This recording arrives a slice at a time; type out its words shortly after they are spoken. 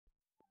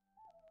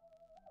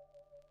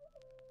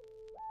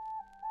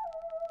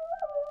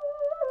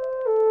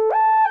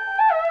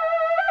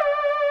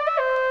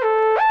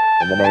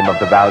the name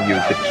of the values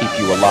that keep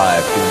you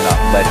alive, do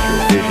not let your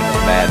vision of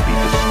man be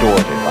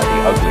distorted by the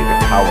ugly, the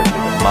cowardly,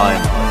 the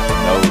mindless, and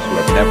those who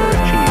have never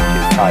achieved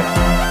his title.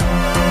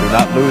 Do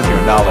not lose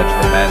your knowledge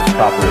that man's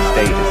proper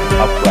estate is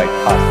an upright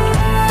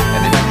posture,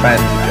 an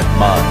intransigent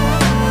mind,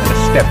 and a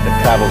step that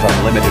travels on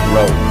limited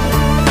roads.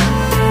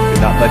 Do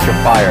not let your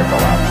fire go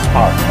out.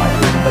 Spark might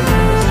replace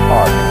the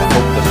spark in the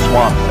hopeless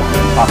swamps of the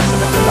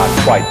approximate, the not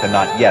quite, the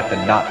not yet, the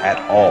not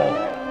at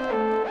all.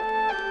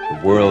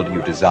 The world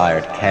you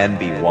desired can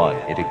be won.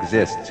 It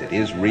exists. It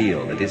is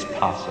real. It is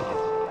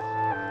possible.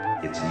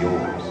 It's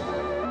yours.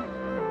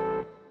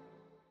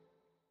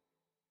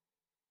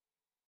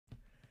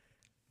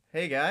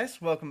 Hey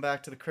guys, welcome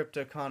back to the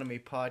Crypto Economy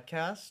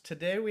Podcast.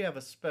 Today we have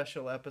a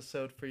special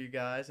episode for you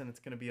guys, and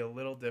it's going to be a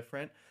little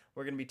different.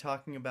 We're going to be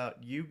talking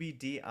about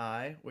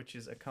UBDI, which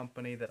is a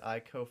company that I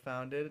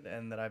co-founded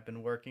and that I've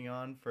been working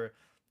on for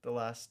the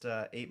last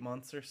 8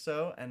 months or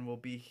so, and we'll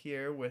be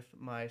here with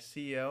my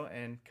CEO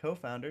and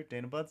co-founder,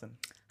 Dana Budson.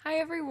 Hi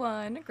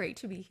everyone, great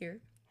to be here.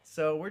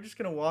 So we're just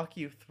going to walk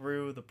you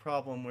through the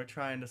problem we're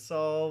trying to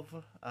solve,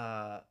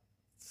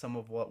 some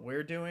of what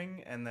we're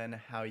doing, and then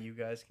how you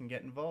guys can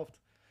get involved.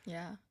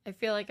 Yeah, I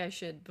feel like I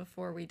should,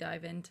 before we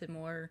dive into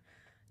more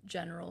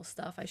general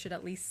stuff, I should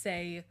at least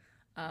say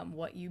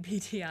what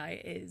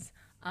UBDI is,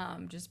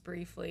 just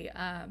briefly.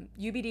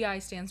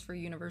 UBDI stands for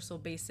Universal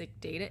Basic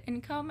Data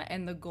Income,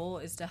 and the goal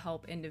is to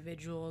help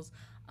individuals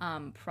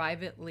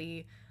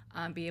privately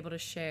be able to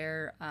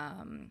share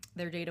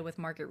their data with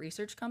market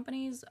research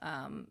companies,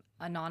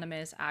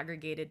 anonymous,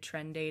 aggregated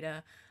trend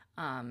data,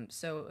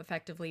 so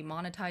effectively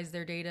monetize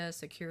their data,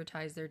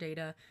 securitize their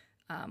data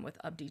with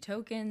UBD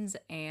tokens,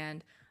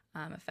 and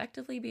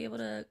effectively be able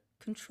to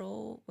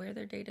control where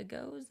their data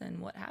goes and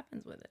what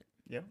happens with it.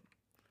 Yep.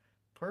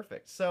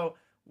 Perfect. So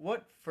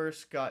what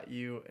first got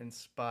you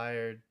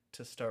inspired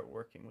to start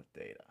working with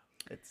data?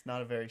 It's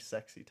not a very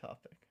sexy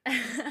topic.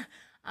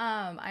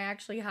 I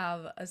actually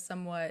have a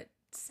somewhat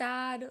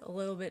sad, a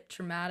little bit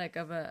traumatic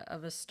of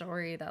a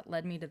story that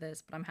led me to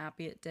this, but I'm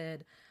happy it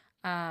did.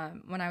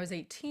 When I was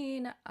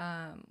 18,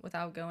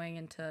 without going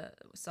into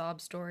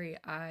sob story,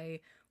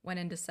 I went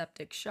into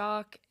septic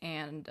shock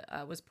and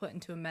was put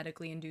into a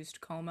medically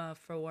induced coma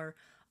for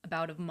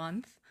about a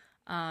month.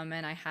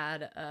 And I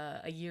had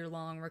a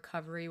year-long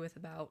recovery with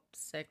about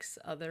 6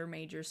 other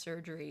major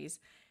surgeries.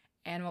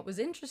 And what was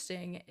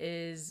interesting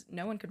is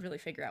no one could really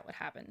figure out what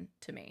happened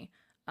to me,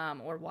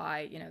 or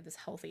why, this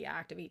healthy,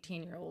 active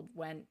 18-year-old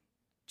went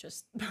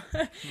just,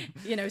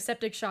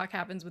 septic shock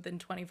happens within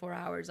 24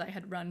 hours. I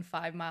had run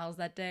 5 miles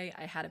that day.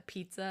 I had a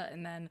pizza,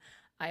 and then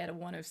I had a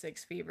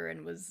 106 fever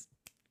and was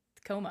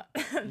coma.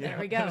 There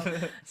we go.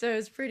 So it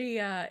was pretty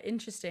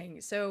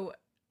interesting. So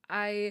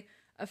I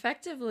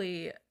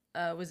effectively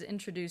was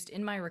introduced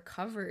in my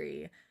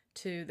recovery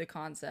to the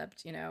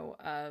concept,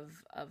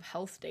 of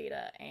health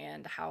data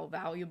and how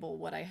valuable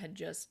what I had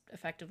just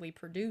effectively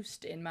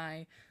produced in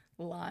my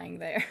lying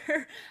there,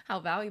 how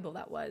valuable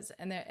that was.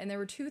 And there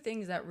were 2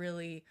 things that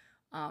really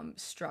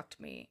struck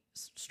me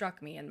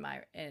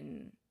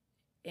in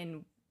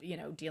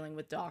dealing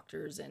with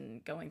doctors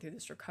and going through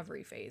this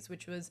recovery phase,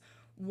 which was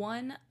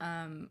one,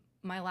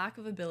 my lack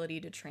of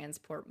ability to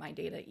transport my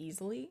data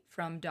easily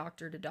from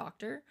doctor to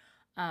doctor.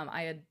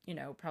 I had,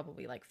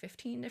 probably like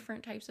 15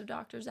 different types of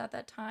doctors at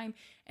that time.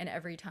 And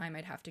every time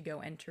I'd have to go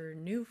enter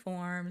new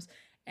forms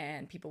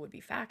and people would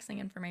be faxing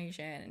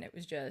information. And it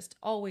was just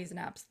always an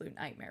absolute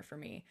nightmare for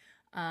me.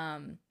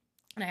 And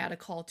I had to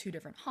call 2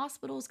 different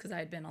hospitals because I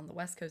had been on the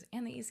West Coast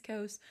and the East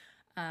Coast.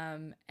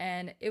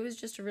 And it was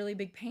just a really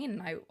big pain.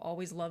 And I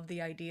always loved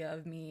the idea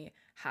of me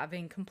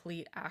having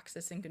complete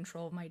access and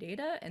control of my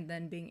data and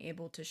then being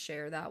able to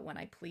share that when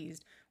I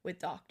pleased with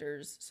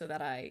doctors so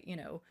that I,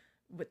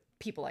 with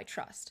people I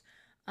trust.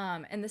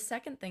 And the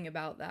second thing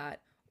about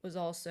that was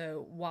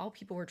also, while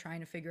people were trying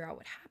to figure out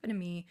what happened to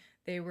me,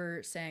 they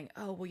were saying,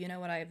 oh, well, you know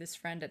what? I have this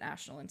friend at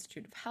National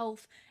Institute of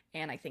Health,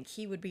 and I think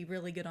he would be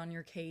really good on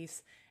your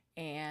case.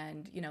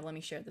 And, let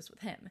me share this with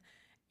him.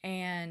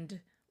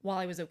 And while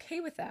I was okay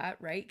with that,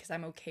 right, because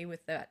I'm okay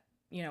with that,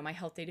 my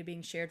health data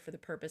being shared for the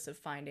purpose of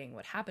finding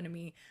what happened to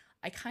me,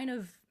 I kind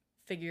of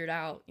figured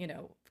out,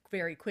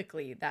 very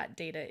quickly that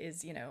data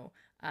is,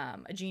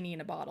 a genie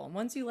in a bottle. And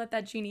once you let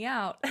that genie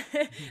out,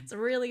 it's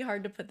really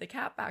hard to put the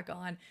cap back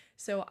on.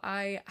 So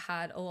I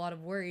had a lot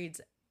of worries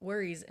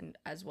and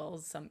as well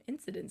as some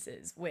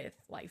incidences with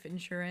life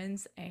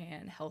insurance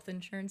and health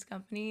insurance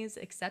companies,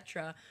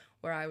 etc.,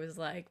 where I was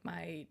like,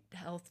 my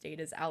health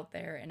data is out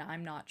there and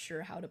I'm not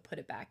sure how to put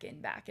it back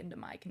into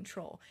my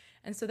control.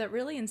 And so that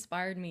really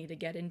inspired me to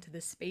get into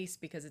this space,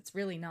 because it's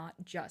really not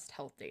just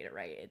health data,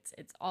 right?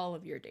 It's all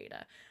of your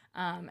data.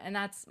 And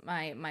that's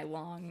my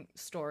long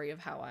story of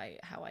how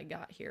I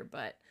got here,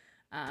 but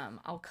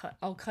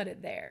I'll cut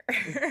it there.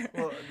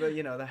 Well,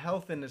 the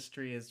health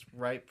industry is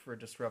ripe for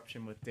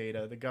disruption with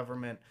data. The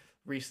government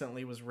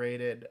recently was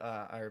rated,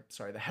 the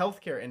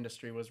healthcare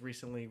industry was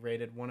recently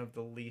rated one of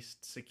the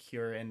least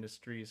secure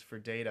industries for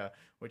data,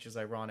 which is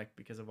ironic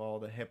because of all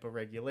the HIPAA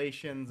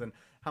regulations and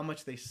how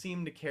much they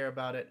seem to care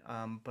about it.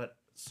 But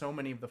so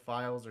many of the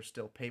files are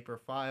still paper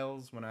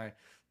files. When I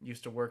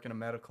used to work in a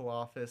medical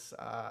office,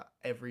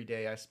 every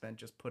day I spent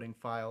just putting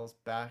files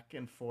back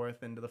and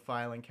forth into the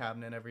filing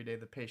cabinet. Every day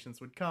the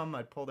patients would come,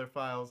 I'd pull their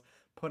files,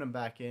 put them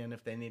back in.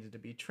 If they needed to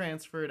be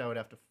transferred, I would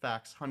have to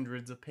fax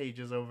hundreds of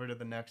pages over to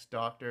the next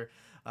doctor,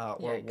 or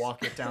Yikes.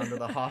 walk it down to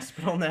the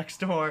hospital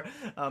next door.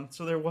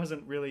 So there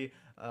wasn't really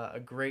a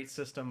great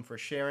system for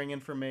sharing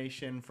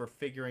information, for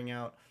figuring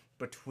out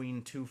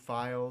between two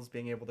files,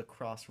 being able to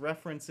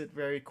cross-reference it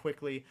very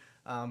quickly.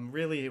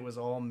 Really, it was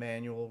all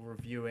manual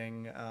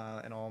reviewing,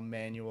 and all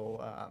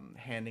manual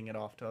handing it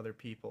off to other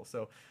people.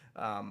 So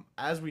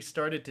as we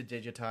started to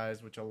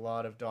digitize, which a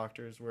lot of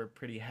doctors were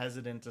pretty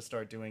hesitant to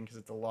start doing because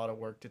it's a lot of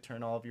work to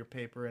turn all of your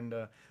paper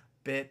into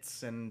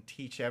bits and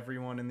teach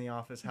everyone in the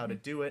office how to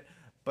do it.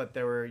 But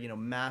there were,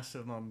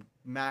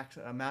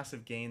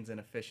 massive gains in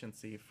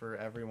efficiency for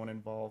everyone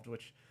involved,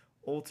 which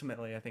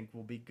ultimately I think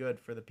will be good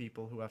for the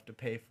people who have to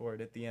pay for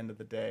it at the end of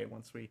the day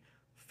once we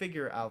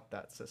figure out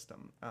that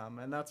system.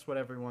 And that's what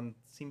everyone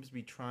seems to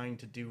be trying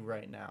to do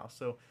right now.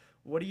 So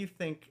what do you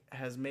think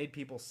has made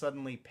people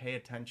suddenly pay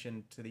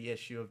attention to the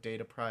issue of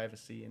data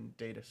privacy and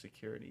data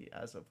security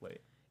as of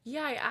late?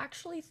 Yeah, I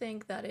actually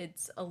think that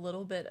it's a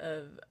little bit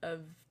of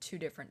two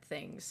different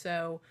things.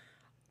 So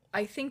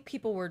I think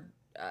people were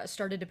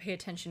started to pay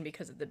attention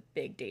because of the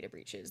big data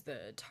breaches,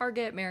 the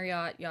Target,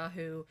 Marriott,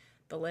 Yahoo,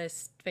 the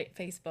list,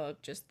 Facebook,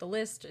 just the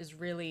list is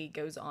really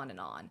goes on and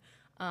on.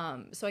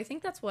 So I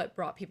think that's what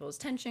brought people's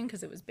attention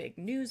because it was big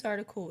news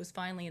article. It was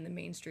finally in the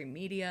mainstream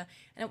media,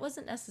 and it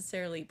wasn't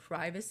necessarily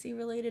privacy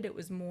related. It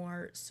was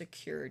more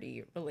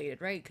security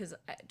related, right? Because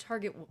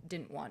Target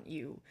didn't want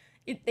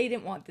they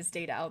didn't want this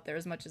data out there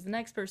as much as the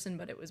next person,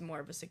 but it was more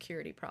of a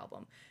security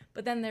problem.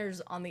 But then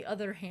there's, on the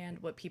other hand,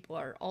 what people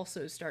are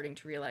also starting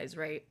to realize,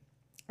 right?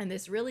 And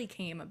this really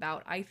came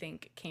about, I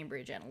think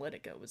Cambridge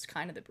Analytica was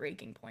kind of the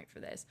breaking point for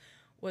this,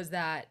 was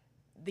that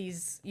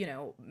these,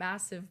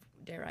 massive,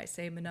 dare I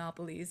say,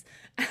 monopolies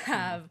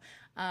have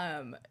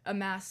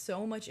amassed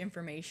so much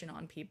information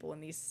on people in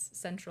these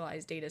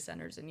centralized data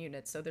centers and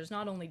units. So there's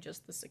not only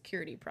just the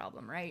security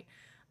problem, right?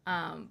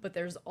 But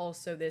there's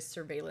also this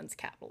surveillance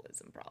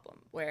capitalism problem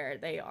where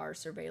they are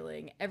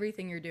surveilling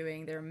everything you're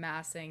doing. They're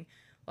amassing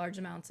large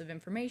amounts of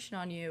information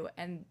on you.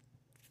 And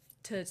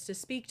to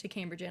speak to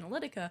Cambridge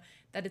Analytica,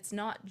 that it's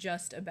not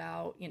just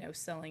about,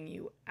 selling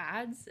you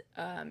ads.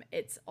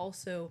 It's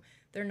also,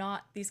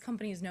 these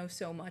companies know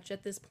so much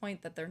at this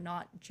point that they're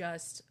not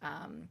just,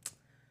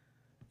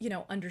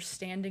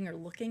 understanding or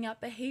looking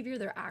at behavior,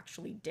 they're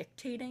actually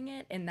dictating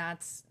it. And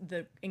that's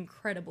the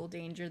incredible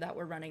danger that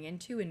we're running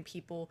into. And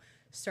people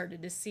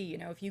started to see,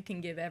 if you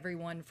can give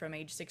everyone from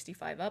age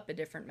 65 up a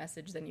different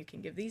message than you can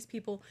give these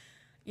people,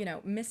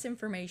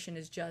 misinformation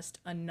is just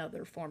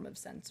another form of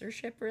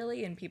censorship,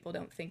 really, and people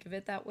don't think of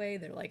it that way.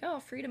 They're like, oh,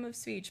 freedom of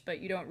speech, but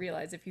you don't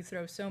realize if you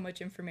throw so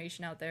much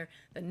information out there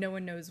that no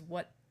one knows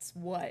what's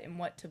what and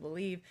what to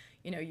believe,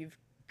 you've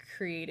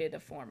created a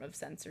form of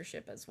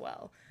censorship as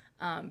well.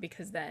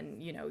 Because then,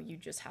 you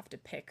just have to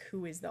pick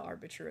who is the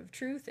arbiter of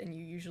truth, and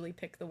you usually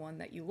pick the one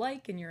that you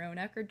like in your own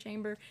echo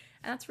chamber,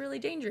 and that's really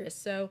dangerous.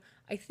 So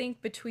I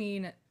think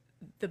between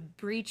the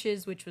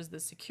breaches, which was the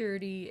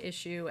security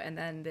issue, and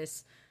then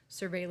this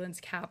surveillance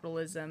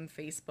capitalism,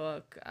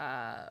 Facebook,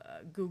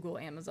 Google,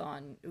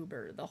 Amazon,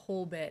 Uber, the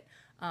whole bit,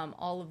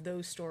 all of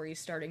those stories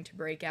starting to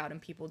break out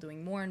and people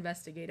doing more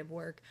investigative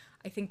work,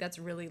 I think that's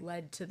really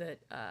led to the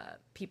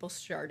people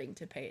starting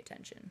to pay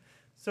attention.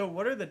 So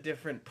what are the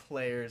different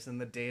players in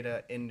the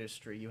data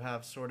industry? You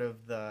have sort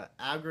of the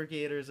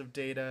aggregators of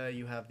data,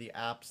 you have the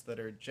apps that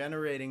are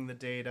generating the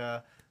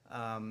data,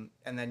 and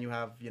then you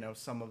have,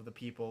 some of the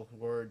people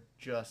who are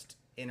just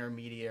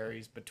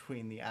intermediaries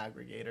between the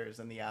aggregators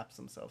and the apps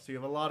themselves. So you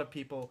have a lot of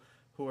people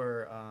who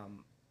are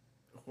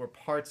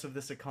parts of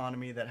this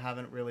economy that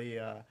haven't really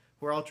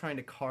who are all trying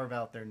to carve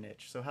out their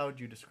niche. So how would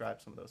you describe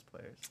some of those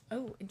players?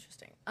 Oh,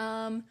 interesting.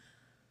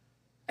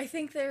 I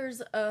think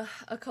there's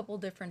a couple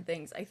different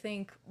things. I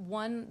think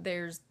one,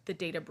 there's the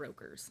data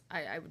brokers.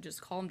 I would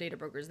just call them data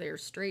brokers. They are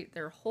straight.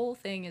 Their whole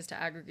thing is to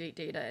aggregate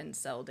data and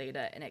sell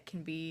data, and it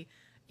can be,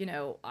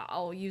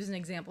 I'll use an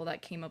example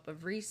that came up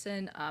of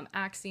recent.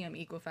 Axiom,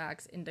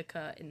 Equifax,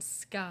 Indica, and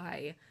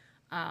Sky,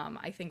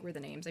 I think were the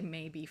names. I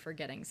may be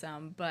forgetting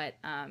some, but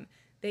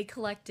they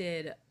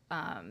collected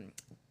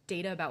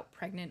data about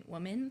pregnant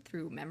women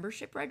through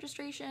membership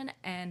registration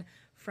and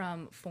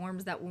from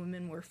forms that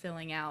women were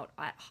filling out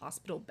at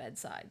hospital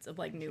bedsides of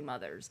new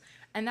mothers.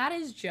 And that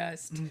is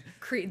just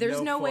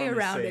there's no way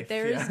around it.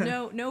 There is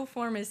no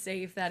form is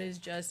safe. That is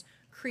just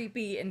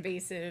creepy,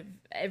 invasive,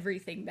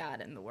 everything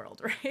bad in the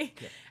world, right?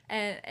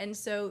 Yeah. And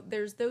so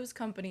there's those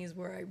companies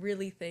where I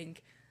really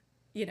think,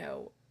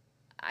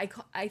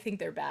 I think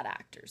they're bad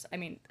actors. I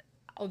mean,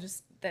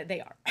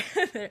 they are.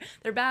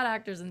 they're bad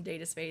actors in the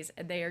data space,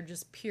 and they are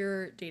just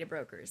pure data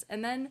brokers.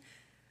 And then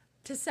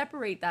to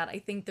separate that, I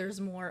think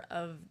there's more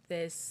of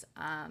this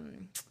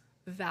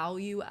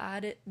value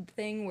added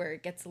thing where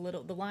it gets the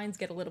lines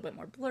get a little bit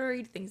more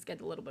blurry, things get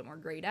a little bit more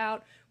grayed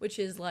out, which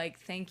is like,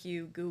 thank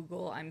you,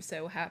 Google. I'm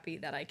so happy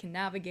that I can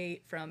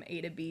navigate from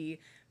A to B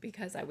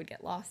because I would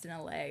get lost in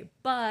LA.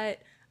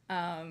 But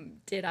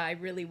did I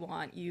really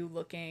want you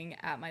looking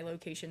at my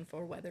location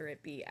for whether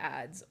it be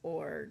ads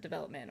or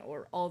development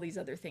or all these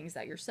other things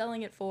that you're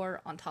selling it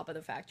for, on top of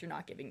the fact you're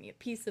not giving me a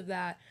piece of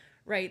that,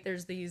 right?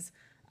 There's these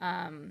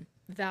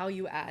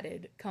value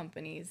added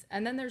companies,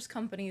 and then there's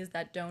companies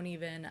that don't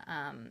even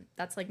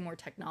that's like more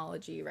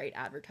technology, right?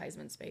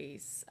 Advertisement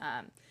space,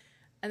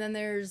 and then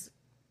there's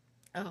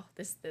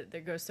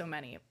there goes so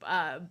many,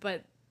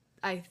 but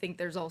I think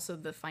there's also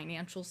the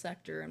financial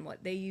sector and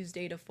what they use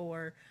data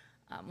for.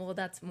 Well,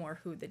 that's more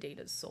who the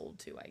data is sold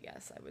to, I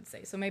guess I would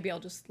say. So maybe I'll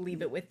just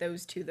leave it with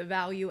those two: the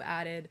value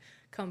added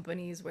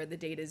companies where the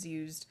data is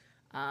used,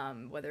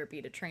 whether it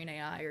be to train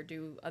AI or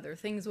do other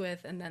things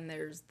with, and then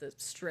there's the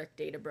strict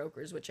data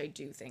brokers, which I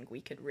do think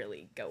we could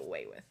really go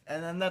away with.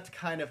 And then that's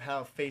kind of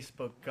how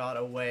Facebook got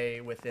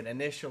away with it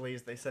initially,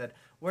 is they said,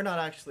 we're not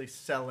actually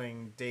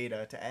selling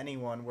data to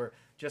anyone, we're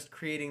just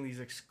creating these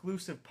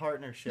exclusive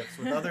partnerships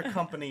with other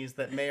companies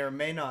that may or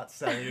may not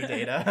sell you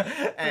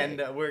data, and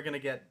we're going to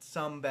get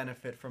some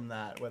benefit from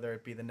that, whether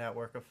it be the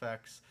network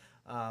effects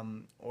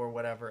or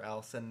whatever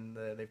else, and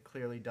they've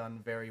clearly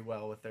done very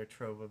well with their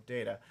trove of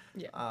data.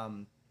 Yeah.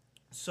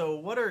 So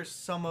what are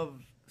some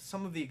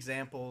of the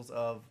examples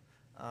of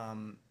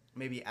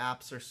maybe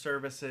apps or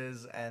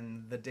services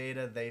and the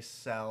data they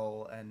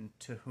sell, and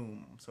to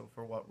whom? So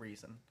for what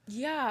reason?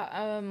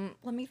 Yeah,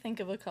 let me think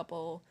of a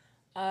couple.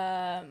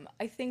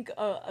 I think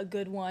a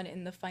good one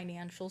in the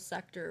financial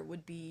sector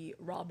would be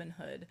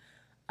Robinhood.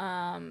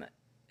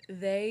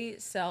 They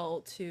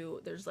sell to,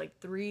 there's like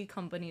 3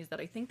 companies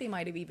that I think they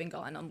might have even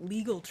gotten in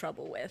legal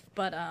trouble with,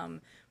 but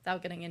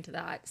without getting into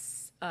that,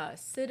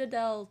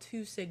 Citadel,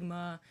 Two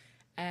Sigma,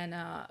 and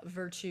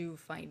Virtue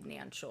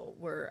Financial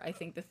were, I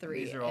think, the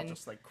 3. These are all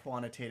just like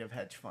quantitative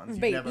hedge funds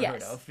you've But never yes,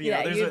 heard of.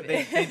 yeah,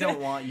 They don't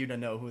want you to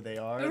know who they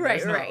are. Right,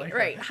 There's not right, like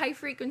right. High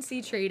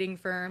frequency trading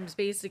firms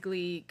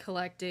basically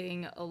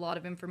collecting a lot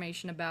of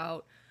information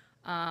about,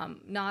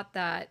 not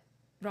that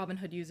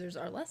Robinhood users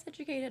are less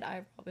educated. I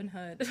have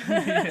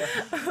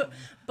Robinhood,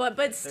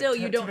 but still,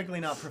 you don't, typically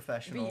not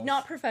professionals.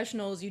 Not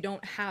professionals. You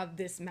don't have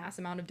this mass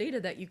amount of data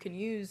that you can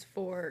use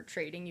for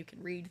trading. You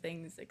can read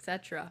things,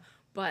 etc.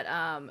 But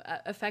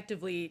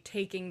effectively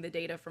taking the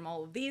data from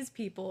all of these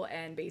people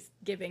and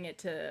giving it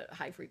to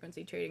high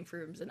frequency trading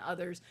firms and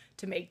others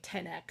to make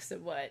 10x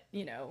of what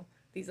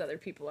these other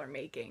people are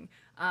making.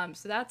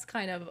 So that's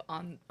kind of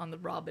on the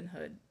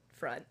Robinhood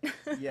front.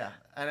 Yeah,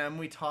 and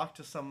we talked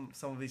to some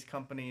of these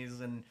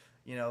companies, and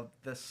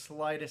the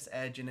slightest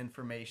edge in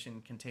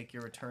information can take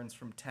your returns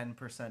from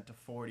 10% to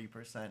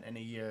 40% in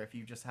a year if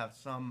you just have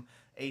some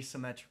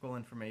asymmetrical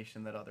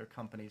information that other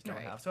companies don't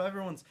have. So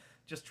everyone's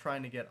just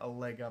trying to get a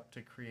leg up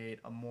to create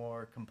a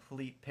more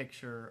complete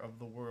picture of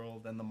the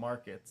world and the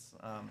markets.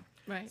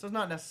 Right. So it's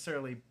not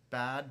necessarily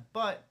bad,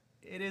 but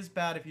it is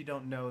bad if you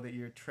don't know that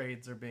your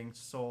trades are being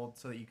sold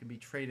so that you can be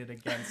traded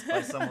against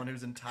by someone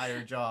whose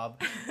entire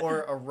job,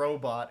 or a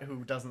robot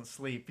who doesn't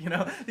sleep.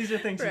 These are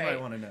things you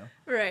might want to know.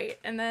 Right.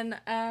 And then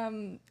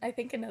I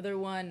think another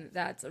one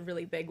that's a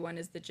really big one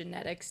is the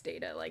genetics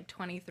data, like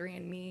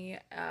 23andMe.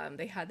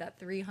 They had that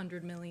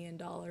 $300 million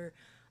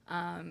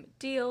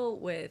deal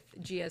with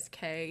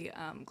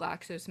GSK,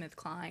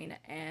 GlaxoSmithKline,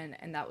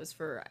 and that was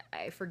for,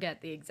 I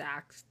forget the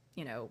exact,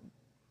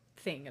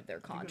 thing of their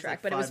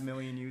contract, but it was 5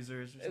 million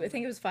users. I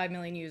think it was 5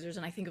 million users,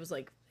 and I think it was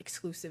like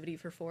exclusivity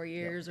for 4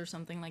 years or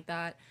something like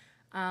that.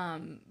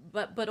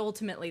 But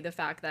ultimately, the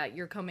fact that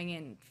you're coming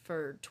in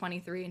for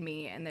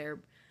 23andMe and they're,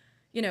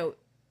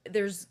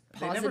 there's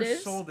positives. They never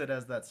sold it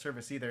as that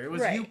service either. It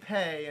was you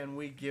pay and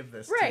we give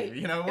this to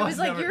you. It was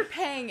like you're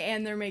paying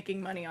and they're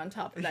making money on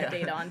top of that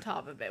data on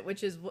top of it,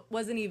 which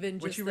wasn't even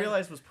just. Which you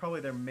realized was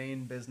probably their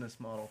main business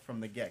model from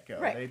the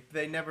get-go. Right.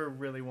 They never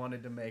really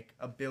wanted to make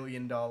 $1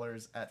 billion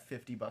at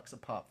 $50 a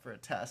pop for a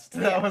test.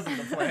 That wasn't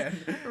the plan.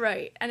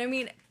 Right. And I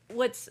mean,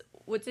 what's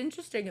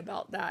interesting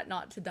about that,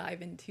 not to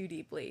dive in too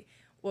deeply,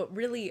 what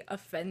really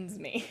offends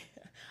me,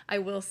 I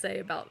will say,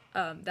 about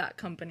that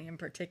company in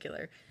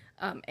particular,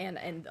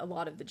 and a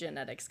lot of the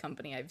genetics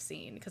company I've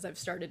seen, because I've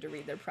started to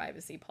read their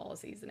privacy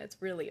policies, and it's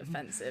really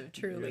offensive.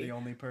 Truly, you're the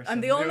only person.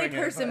 I'm the only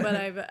person, but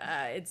I've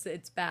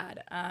it's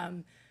bad.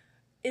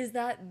 Is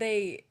that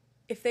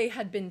if they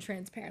had been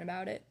transparent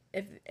about it,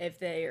 if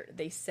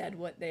they said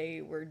what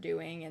they were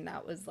doing and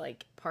that was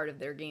like part of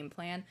their game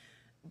plan,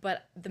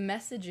 but the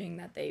messaging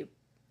that they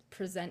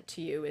present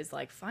to you is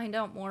like, find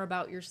out more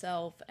about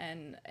yourself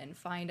and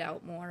find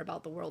out more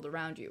about the world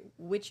around you,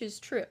 which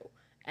is true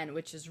and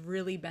which is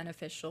really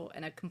beneficial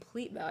and a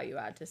complete value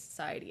add to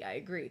society. I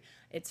agree.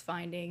 It's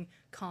finding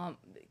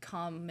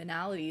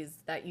commonalities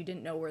that you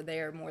didn't know were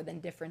there more than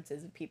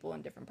differences of people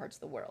in different parts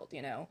of the world,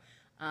 and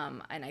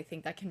I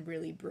think that can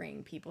really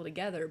bring people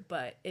together,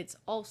 but it's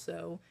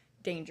also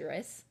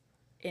dangerous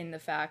in the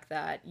fact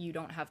that you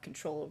don't have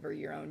control over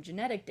your own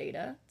genetic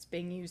data. It's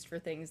being used for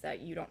things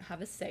that you don't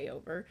have a say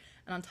over.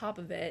 And on top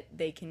of it,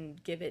 they can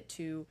give it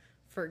to,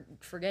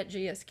 forget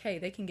GSK,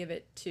 they can give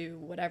it to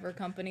whatever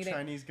company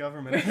Chinese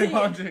government if they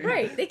want to.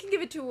 Right, they can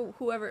give it to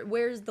whoever.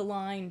 Where's the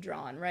line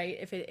drawn, right?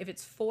 If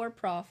it's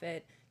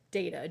for-profit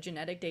data,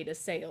 genetic data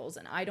sales,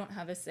 and I don't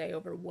have a say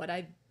over what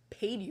I've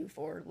paid you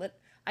for,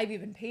 I've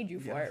even paid you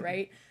for it,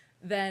 right?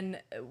 Then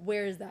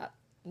where's that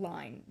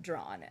line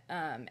drawn?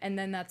 And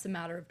then that's a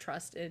matter of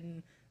trust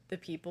in the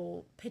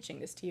people pitching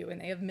this to you, and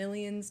they have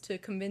millions to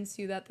convince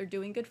you that they're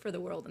doing good for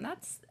the world, and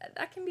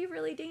that can be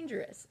really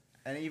dangerous.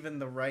 And even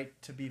the right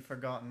to be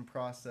forgotten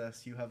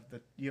process, you have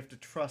to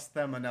trust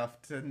them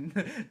enough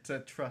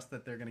to trust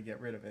that they're going to get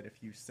rid of it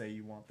if you say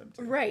you want them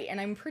to. Right, and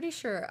I'm pretty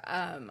sure,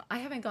 I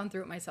haven't gone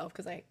through it myself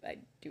because I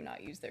do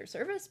not use their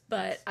service,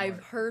 but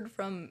I've heard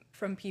from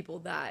people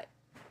that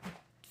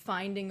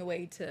finding a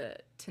way to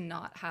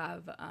not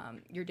have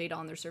your data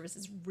on their service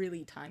is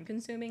really time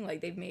consuming.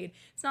 Like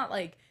it's not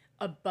like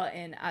a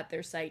button at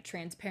their site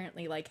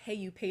transparently like, hey,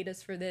 you paid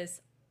us for this,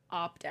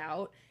 opt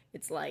out.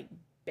 It's like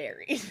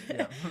buried,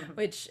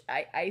 which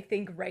I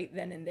think right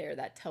then and there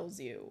that tells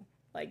you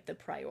like the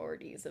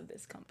priorities of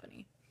this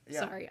company.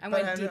 Sorry, I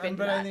went deep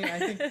into that. I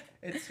think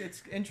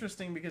it's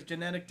interesting because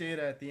genetic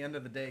data at the end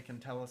of the day can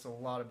tell us a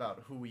lot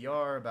about who we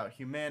are, about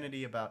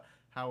humanity, about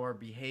how our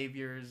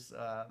behaviors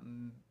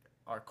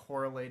are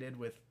correlated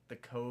with the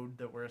code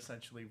that we're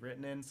essentially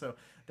written in. So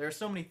there are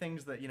so many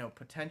things that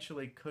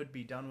potentially could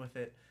be done with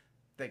it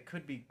that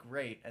could be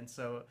great, and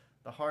so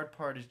the hard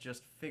part is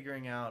just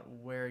figuring out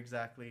where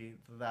exactly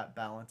that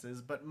balance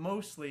is, but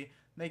mostly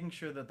making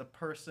sure that the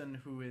person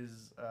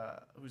who's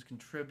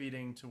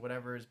contributing to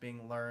whatever is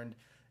being learned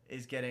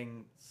is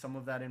getting some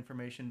of that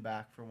information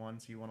back, for one,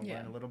 so you want to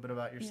learn a little bit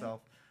about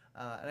yourself.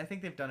 And I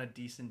think they've done a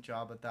decent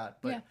job at that.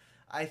 But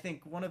I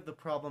think one of the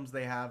problems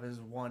they have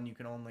is, one, you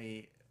can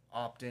only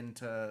opt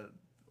into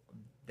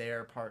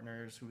their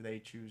partners who they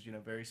choose,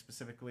 very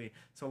specifically.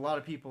 So a lot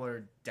of people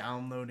are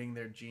downloading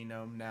their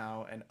genome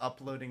now and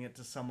uploading it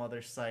to some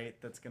other site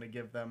that's going to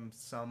give them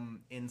some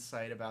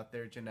insight about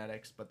their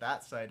genetics, but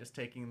that site is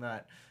taking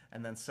that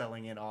and then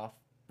selling it off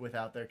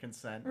without their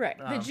consent. Right.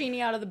 The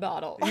genie out of the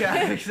bottle.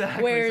 Yeah,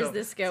 exactly. Where's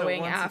this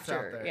going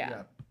after?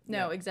 There,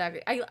 No,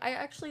 exactly. I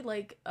actually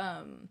like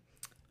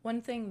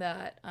one thing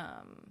that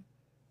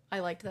I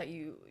liked that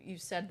you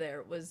said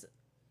there was,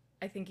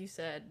 I think you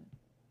said,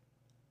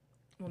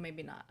 well,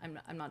 maybe not.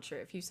 I'm not sure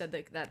if you said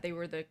that they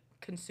were the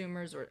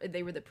consumers or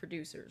they were the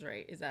producers,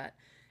 right? Is that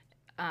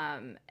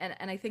and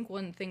I think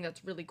one thing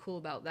that's really cool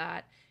about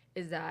that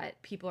is that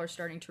people are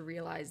starting to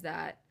realize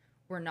that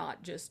we're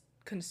not just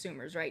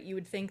consumers, right? You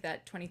would think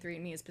that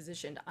 23andMe is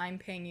positioned, I'm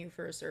paying you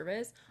for a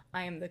service,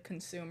 I am the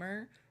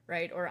consumer,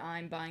 right? Or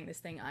I'm buying this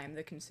thing, I am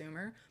the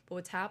consumer. But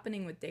what's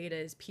happening with data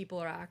is people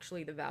are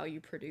actually the value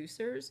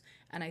producers.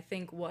 And I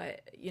think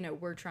what,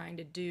 we're trying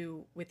to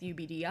do with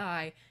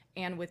UBDI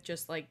and with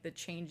just like the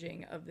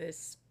changing of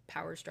this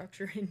power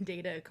structure in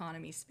data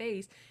economy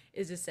space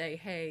is to say,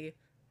 hey,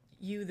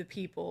 you, the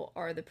people,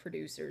 are the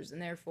producers,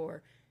 and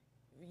therefore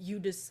you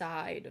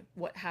decide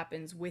what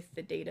happens with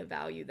the data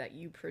value that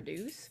you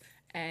produce,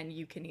 and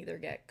you can either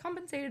get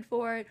compensated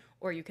for it,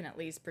 or you can at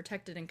least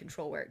protect it and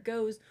control where it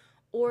goes,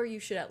 or you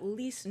should at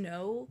least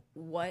know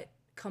what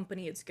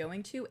company it's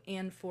going to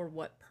and for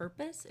what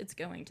purpose it's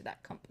going to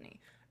that company,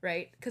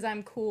 right? Because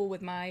I'm cool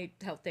with my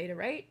health data,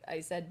 right? I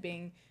said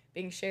being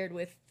shared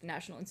with the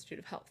National Institute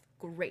of Health.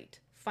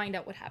 Great. Find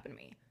out what happened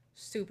to me.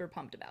 Super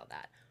pumped about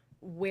that.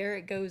 Where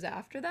it goes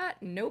after that,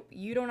 nope,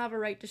 you don't have a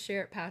right to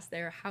share it past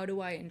there. How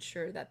do I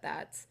ensure that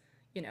that's,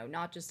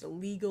 not just a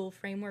legal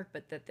framework,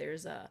 but that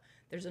there's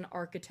an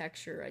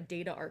architecture, a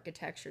data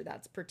architecture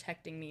that's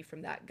protecting me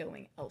from that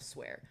going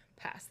elsewhere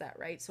past that,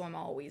 right? So I'm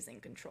always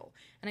in control.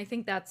 And I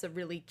think that's a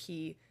really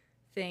key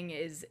thing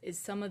is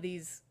some of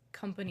these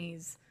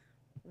companies,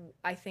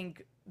 I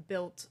think,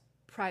 built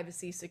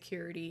privacy,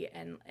 security,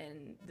 and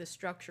the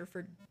structure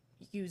for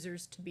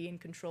users to be in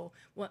control.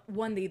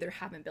 One, they either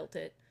haven't built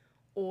it,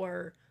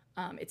 or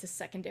it's a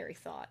secondary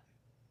thought,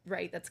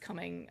 right? That's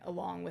coming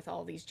along with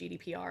all these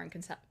GDPR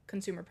and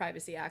Consumer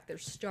Privacy Act. They're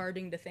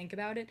starting to think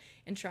about it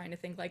and trying to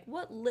think like,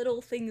 what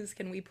little things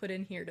can we put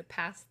in here to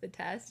pass the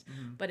test?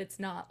 Mm-hmm. But it's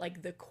not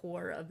like the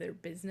core of their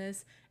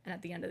business. And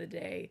at the end of the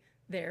day,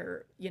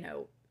 they're,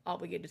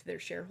 obligated to their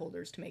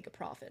shareholders to make a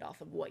profit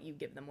off of what you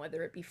give them,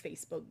 whether it be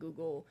Facebook,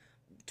 Google,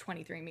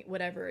 23andMe,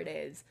 whatever it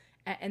is.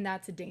 And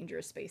that's a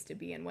dangerous space to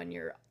be in when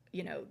you're,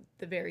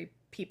 the very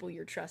people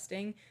you're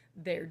trusting,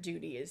 their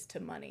duty is to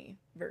money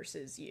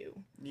versus you.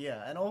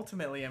 Yeah, and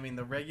ultimately,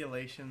 the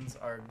regulations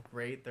are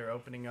great. They're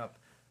opening up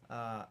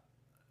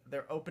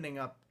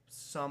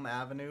some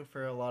avenue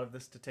for a lot of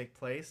this to take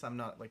place. I'm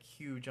not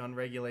huge on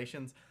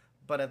regulations,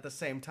 but at the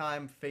same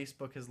time,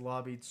 Facebook has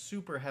lobbied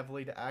super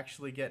heavily to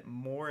actually get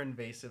more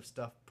invasive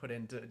stuff put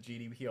into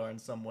GDPR in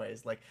some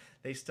ways.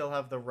 They still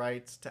have the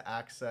rights to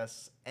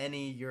access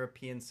any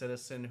European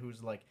citizen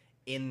who's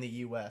in the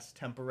U.S.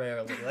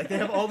 temporarily. They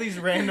have all these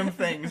random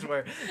things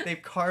where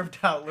they've carved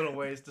out little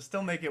ways to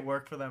still make it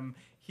work for them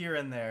here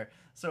and there.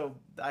 So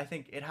I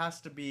think it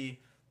has to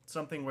be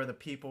something where the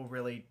people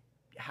really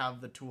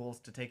have the tools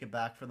to take it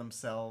back for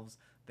themselves.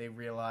 They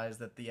realize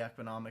that the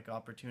economic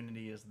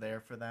opportunity is there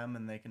for them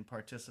and they can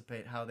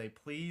participate how they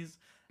please.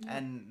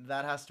 And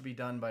that has to be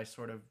done by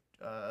sort of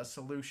a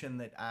solution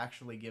that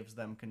actually gives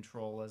them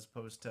control, as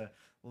opposed to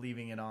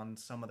leaving it on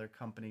some other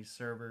company's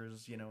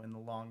servers, you know, in the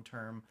long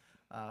term,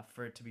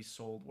 for it to be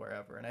sold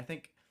wherever. And I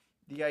think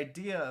the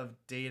idea of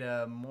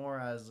data more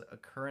as a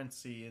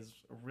currency is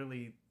a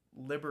really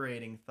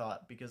liberating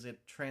thought, because it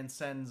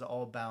transcends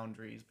all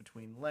boundaries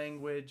between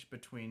language,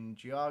 between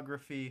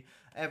geography.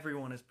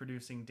 Everyone is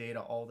producing data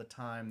all the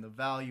time. The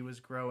value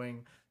is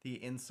growing. The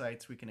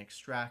insights we can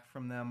extract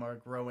from them are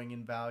growing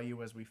in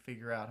value as we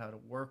figure out how to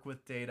work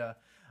with data.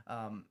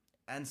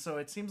 And so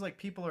it seems like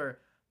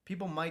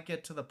people might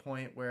get to the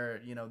point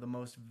where, you know, the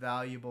most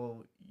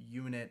valuable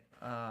unit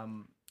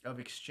of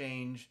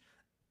exchange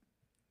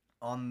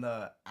on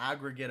the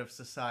aggregate of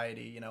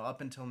society, you know, up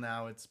until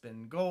now it's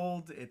been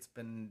gold, it's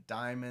been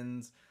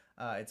diamonds,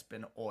 it's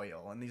been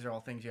oil. And these are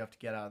all things you have to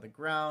get out of the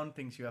ground,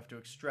 things you have to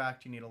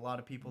extract. You need a lot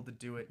of people to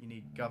do it. You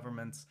need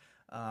governments.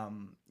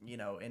 You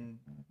know, in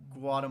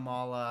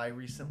Guatemala, I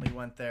recently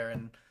went there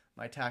and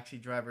my taxi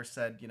driver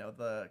said, you know,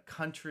 the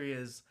country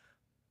is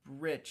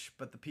rich,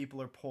 but the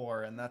people are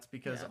poor, and that's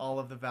because all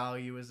of the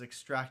value is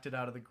extracted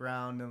out of the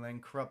ground, and then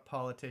corrupt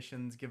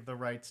politicians give the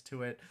rights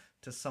to it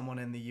to someone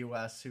in the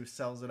US who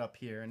sells it up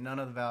here, and none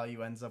of the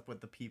value ends up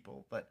with the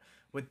people. But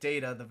with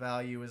data, the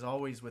value is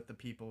always with the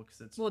people,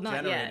 because it's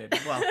generated.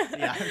 Well,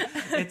 yeah,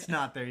 it's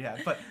not there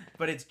yet,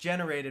 but it's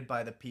generated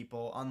by the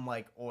people,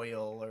 unlike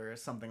oil or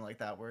something like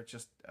that, where it's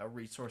just a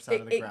resource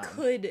out of the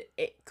ground.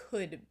 It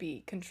could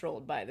be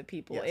controlled by the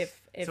people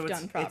if so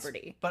done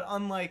properly. But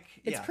unlike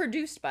it's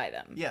produced by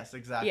them. Yes,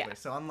 exactly. Yeah.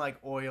 So unlike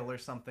oil or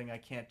something, I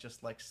can't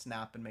just like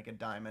snap and make a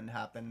diamond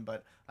happen,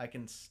 but I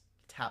can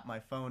tap my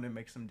phone and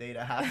make some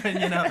data happen,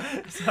 you know.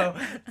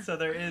 so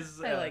there is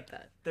I like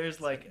that.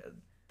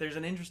 There's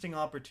an interesting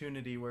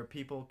opportunity where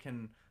people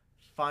can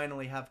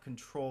finally have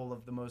control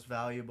of the most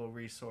valuable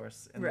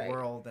resource in the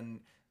world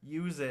and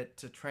use it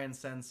to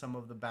transcend some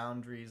of the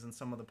boundaries and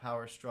some of the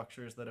power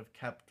structures that have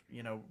kept,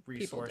 you know,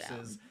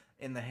 resources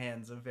in the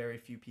hands of very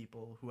few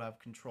people who have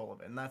control of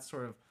it. And that's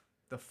sort of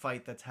the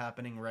fight that's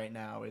happening right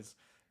now.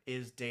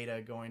 Is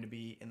data going to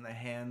be in the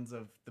hands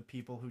of the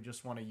people who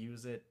just want to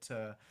use it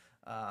to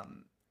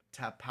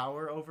have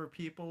power over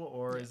people,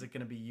 or is it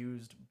going to be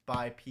used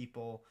by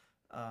people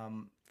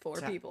for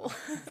people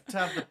to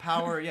have the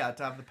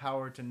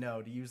power to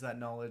know, to use that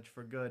knowledge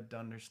for good, to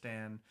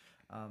understand,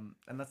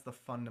 and that's the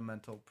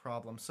fundamental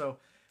problem. So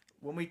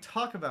when we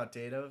talk about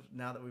data,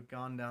 now that we've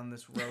gone down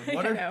this road,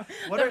 what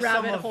are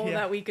rabbit hole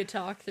that we could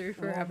talk through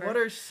forever? What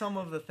are some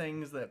of the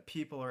things that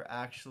people are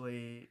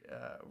actually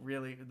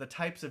really, the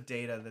types of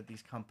data that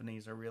these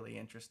companies are really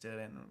interested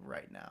in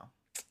right now?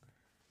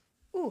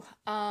 Well,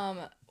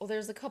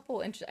 there's a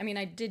couple I mean,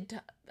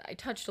 I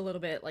touched a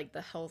little bit, like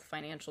the health,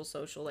 financial,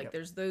 social, like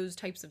there's those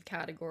types of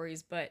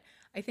categories, but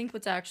I think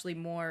what's actually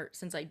more,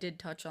 since I did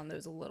touch on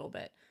those a little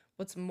bit,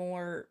 what's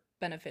more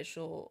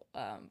beneficial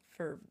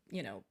for,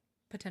 you know,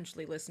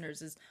 potentially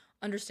listeners is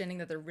understanding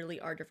that there really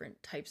are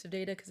different types of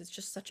data, because it's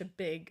just such a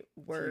big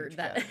word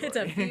that it's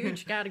a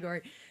huge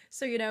category.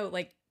 So, you know,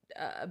 like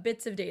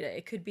bits of data,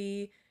 it could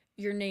be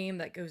your name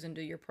that goes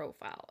into your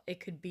profile. It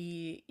could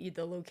be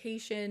the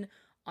location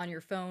on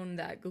your phone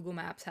that Google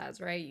Maps has,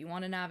 right? You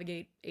want to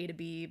navigate A to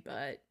B,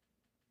 but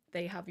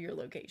they have your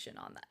location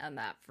on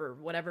that for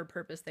whatever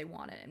purpose they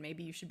want it. And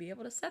maybe you should be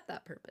able to set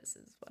that purpose,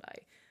 is what I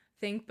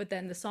think. But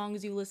then the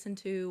songs you listen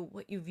to,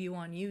 what you view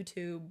on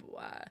YouTube,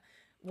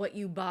 what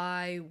you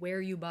buy,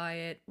 where you buy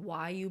it,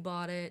 why you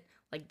bought it,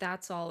 like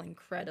that's all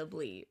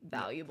incredibly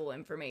valuable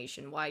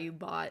information. Why you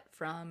bought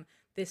from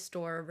this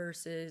store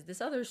versus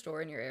this other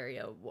store in your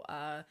area.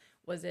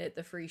 Was it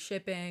the free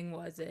shipping?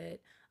 Was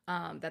it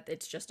that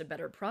it's just a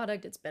better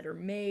product, it's better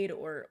made,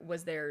 or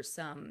was there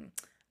some,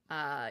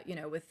 you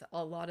know, with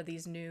a lot of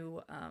these new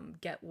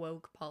get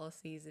woke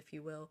policies, if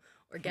you will,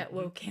 or get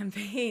woke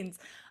campaigns,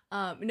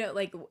 no,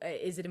 like,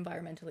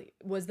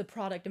 was the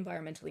product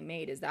environmentally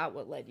made? Is that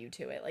what led you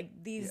to it? Like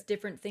these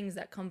different things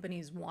that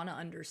companies want to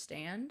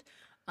understand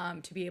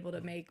to be able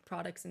to make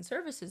products and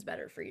services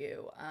better for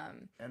you.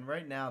 And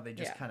right now they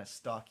just kind of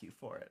stalk you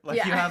for it.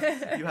 Like you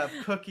have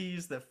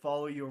cookies that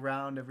follow you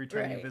around every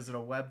time you visit a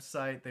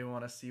website. They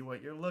want to see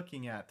what you're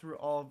looking at through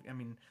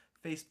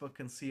Facebook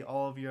can see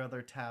all of your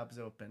other tabs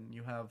open.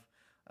 You have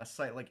a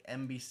site like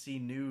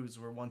NBC News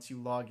where once you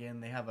log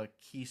in, they have a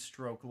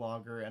keystroke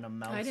logger and a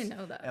mouse. I didn't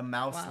know that. A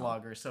mouse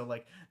logger. So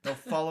like they'll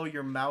follow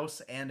your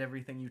mouse and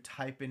everything you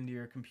type into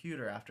your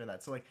computer after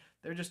that. So like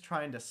they're just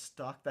trying to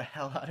stalk the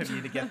hell out of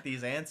you to get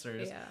these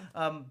answers.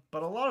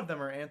 But a lot of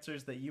them are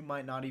answers that you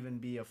might not even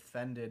be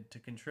offended to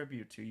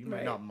contribute to. You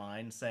might not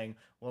mind saying,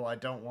 well, I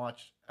don't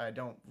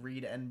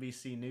read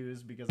NBC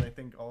News because I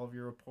think all of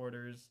your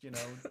reporters, you know,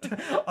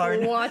 are...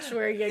 Watch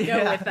where you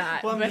go with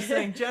that. Well, I'm just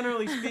saying,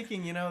 generally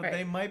speaking, you know,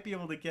 they might be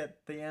able to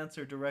get the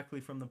answer directly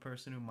from the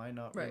person who might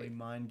not really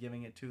mind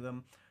giving it to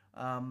them.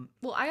 Well,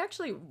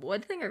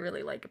 one thing I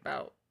really like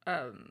about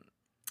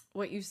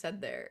what you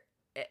said there,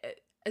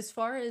 as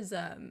far as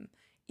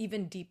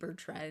even deeper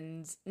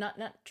trends, not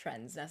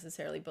trends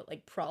necessarily, but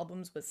like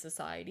problems with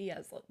society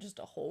as just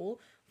a whole,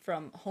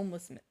 from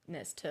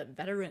homelessness to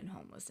veteran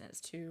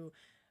homelessness to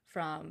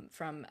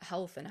from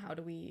health, and how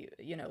do we,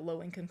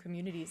 low income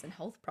communities and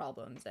health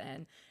problems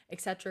and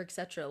et cetera, et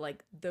cetera.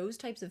 Like those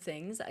types of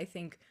things, I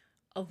think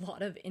a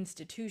lot of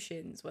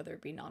institutions, whether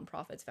it be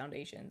nonprofits,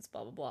 foundations,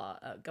 blah, blah,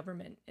 blah,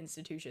 government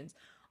institutions,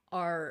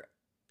 are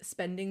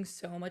spending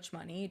so much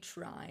money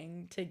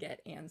trying to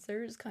get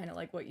answers, kind of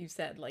like what you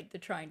said, like they're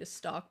trying to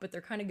stalk, but they're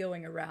kind of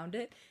going around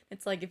it.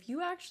 It's like, if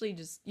you actually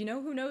just,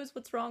 who knows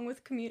what's wrong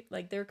with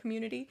their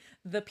community,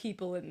 the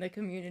people in the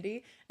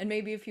community, and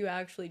maybe if you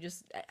actually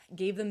just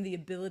gave them the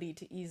ability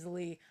to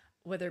easily,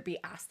 whether it be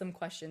ask them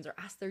questions or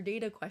ask their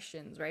data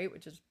questions, right,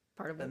 which is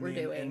part of what we're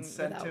doing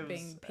without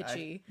being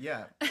pitchy.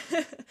 Yeah.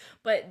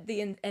 But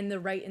the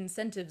right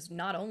incentives,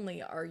 not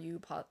only are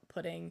you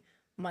putting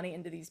money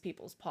into these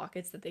people's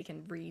pockets that they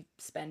can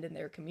re-spend in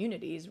their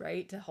communities,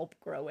 right, to help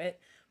grow it,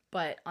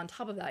 but on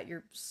top of that,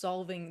 you're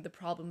solving the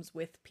problems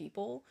with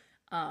people.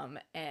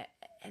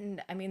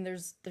 And I mean,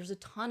 there's a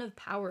ton of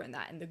power in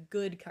that, and the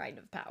good kind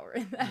of power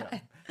in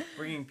that. Yeah.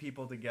 Bringing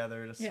people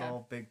together to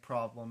solve big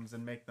problems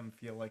and make them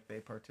feel like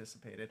they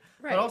participated.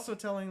 Right. But also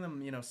telling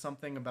them,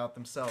 something about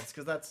themselves,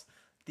 because that's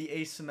the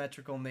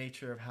asymmetrical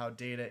nature of how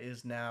data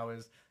is now.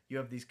 Is you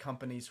have these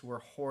companies who are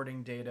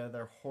hoarding data,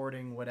 they're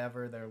hoarding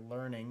whatever they're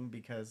learning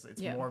because it's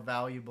more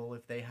valuable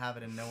if they have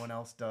it and no one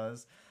else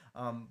does.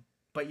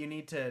 But you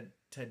need to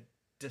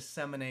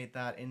disseminate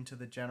that into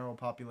the general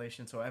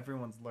population so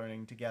everyone's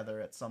learning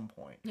together at some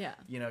point. Yeah.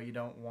 You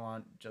don't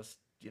want just,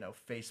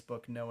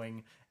 Facebook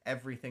knowing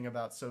everything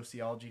about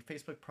sociology.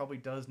 Facebook probably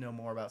does know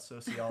more about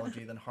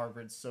sociology than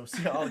Harvard's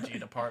sociology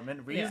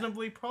department,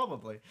 reasonably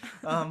probably.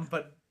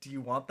 But do you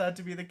want that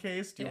to be the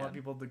case? Do you want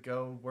people to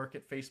go work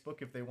at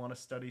Facebook if they want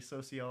to study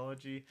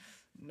sociology?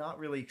 Not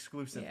really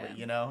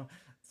exclusively,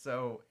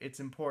 So it's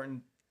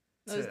important.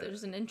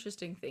 There's an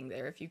interesting thing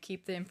there. If you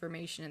keep the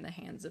information in the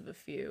hands of a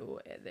few,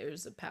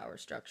 there's a power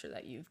structure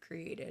that you've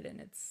created, and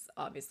it's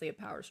obviously a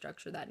power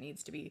structure that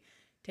needs to be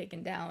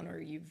taken down,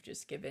 or you've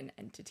just given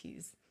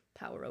entities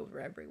power over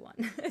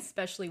everyone,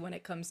 especially when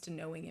it comes to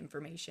knowing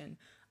information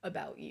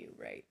about you,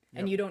 right? Yep.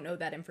 And you don't know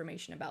that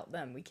information about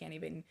them. We can't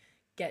even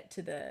get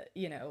to the,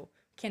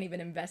 can't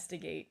even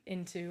investigate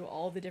into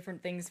all the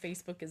different things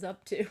Facebook is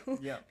up to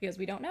because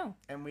we don't know.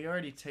 And we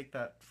already take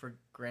that for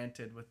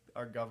granted with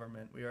our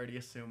government. We already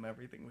assume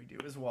everything we do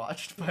is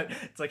watched, but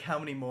it's like, how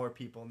many more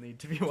people need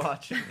to be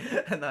watching?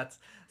 And that's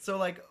so,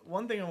 like,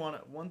 one thing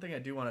I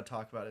do want to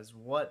talk about is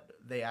what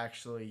they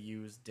actually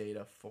use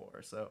data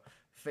for. So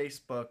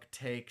Facebook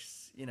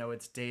takes,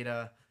 its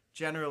data,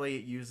 generally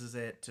it uses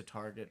it to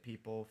target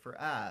people for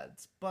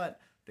ads, but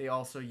they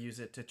also use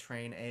it to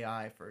train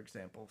AI, for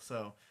example.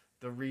 So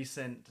the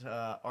recent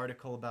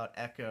article about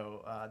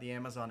Echo, the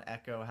Amazon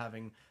Echo,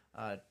 having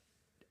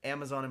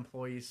Amazon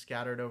employees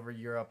scattered over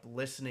Europe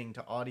listening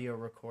to audio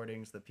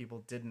recordings that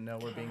people didn't know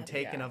were being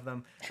taken of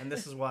them. And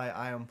this is why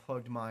I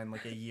unplugged mine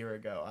like a year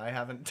ago. I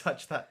haven't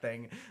touched that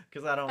thing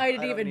because I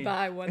didn't even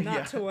buy one,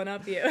 not to one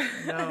up you.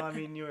 No, I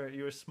mean, you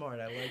were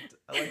smart. I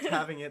liked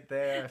having it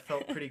there. I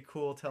felt pretty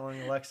cool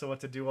telling Alexa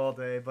what to do all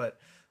day, but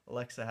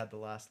Alexa had the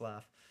last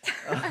laugh.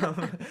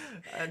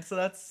 And so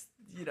that's,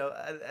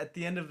 at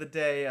the end of the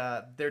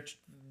day,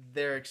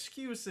 their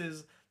excuse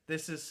is,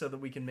 this is so that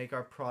we can make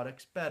our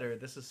products better.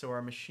 This is so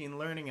our machine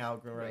learning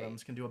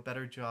algorithms can do a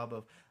better job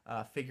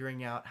of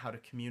figuring out how to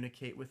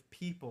communicate with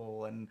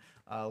people and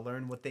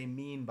learn what they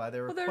mean by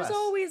their requests. Well, there's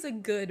always a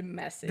good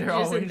message,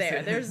 isn't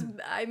there?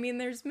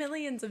 There's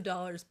millions of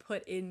dollars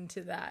put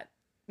into that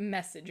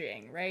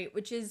messaging, right?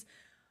 Which is,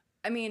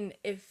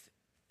 if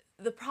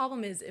the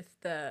problem is,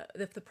 if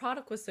the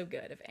product was so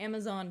good, if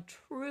Amazon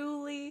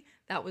truly,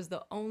 that was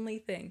the only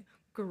thing,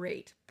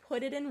 great,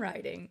 put it in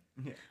writing,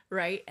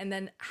 right? And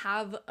then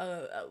have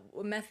a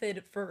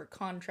method for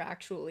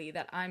contractually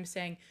that I'm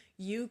saying,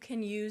 you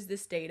can use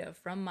this data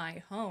from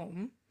my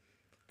home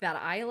that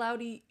I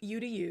allowed you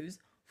to use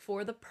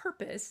for the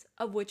purpose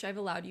of which I've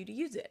allowed you to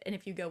use it. And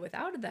if you go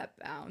without that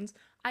bounds,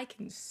 I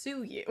can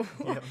sue you.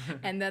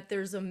 And that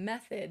there's a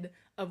method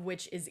of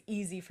which is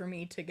easy for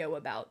me to go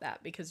about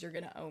that, because you're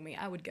going to owe me.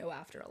 I would go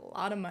after a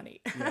lot of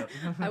money.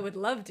 I would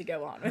love to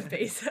go on with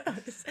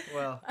Bezos.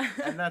 Well,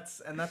 and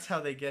that's how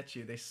they get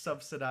you. They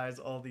subsidize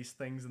all these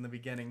things in the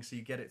beginning, so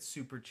you get it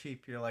super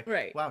cheap. You're like,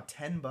 wow,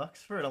 $10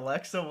 for an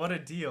Alexa? What a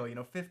deal.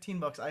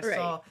 $15. I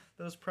saw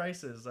those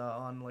prices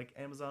on like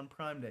Amazon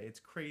Prime Day. It's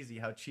crazy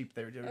how cheap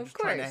they're just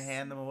trying to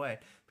hand them away,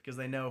 because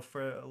they know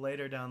for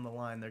later down the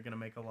line they're going to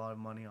make a lot of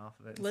money off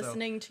of it.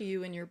 Listening to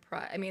you in your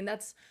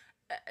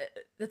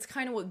that's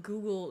kind of what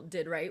Google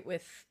did, right?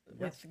 With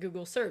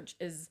Google search,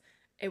 is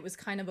it was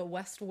kind of a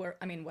Westworld.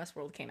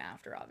 Westworld came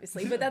after,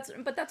 obviously, but that's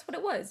what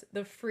it was.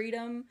 The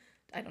freedom.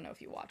 I don't know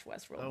if you watch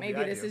Westworld.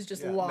 Maybe this is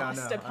just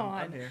lost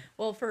upon. I'm here.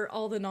 Well, for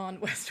all the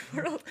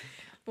non-Westworld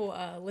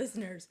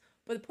listeners,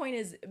 but the point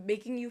is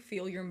making you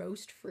feel your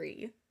most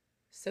free,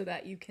 so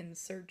that you can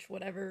search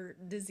whatever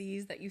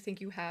disease that you think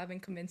you have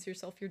and convince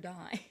yourself you're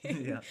dying.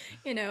 Yeah.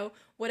 You know,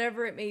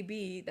 whatever it may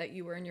be, that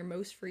you were in your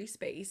most free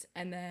space,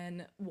 and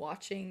then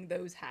watching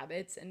those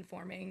habits and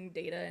forming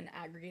data and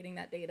aggregating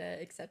that data,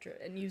 etc.,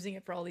 and using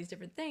it for all these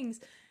different things.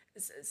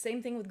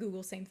 Same thing with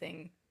Google, same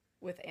thing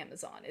with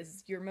Amazon,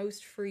 is your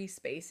most free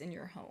space in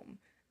your home.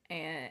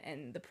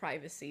 And the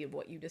privacy of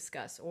what you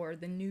discuss, or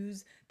the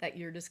news that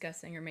you're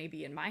discussing, or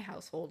maybe in my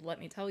household, let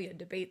me tell you,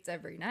 debates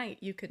every night.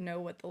 You could know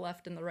what the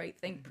left and the right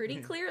think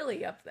pretty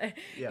clearly up there,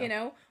 Yeah. you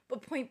know?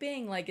 But point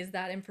being, like, is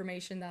that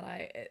information that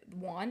I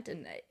want?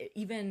 And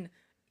even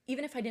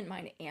if I didn't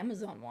mind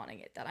Amazon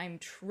wanting it, that I'm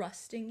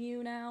trusting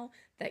you now,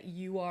 that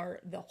you are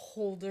the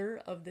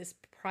holder of this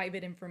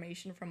private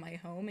information from my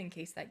home in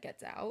case that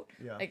gets out.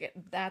 Yeah. Like,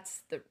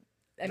 that's the...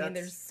 I mean,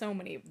 there's so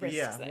many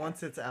risks there.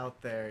 Once it's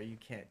out there, you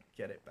can't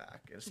get it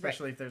back,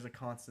 especially if there's a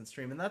constant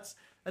stream. And that's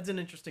an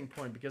interesting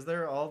point, because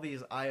there are all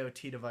these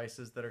IoT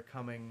devices that are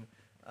coming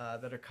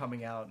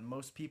out, and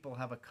most people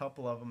have a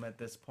couple of them at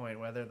this point,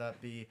 whether that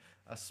be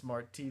a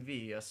smart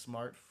TV, a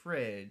smart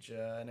fridge,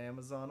 an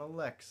Amazon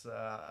Alexa,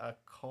 a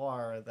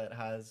car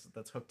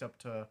that's hooked up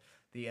to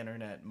the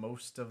internet.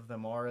 Most of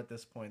them are at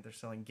this point. They're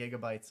selling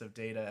gigabytes of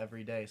data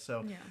every day.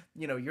 So,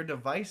 you know, your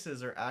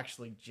devices are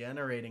actually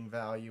generating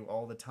value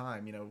all the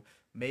time. You know,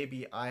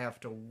 maybe I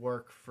have to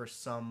work for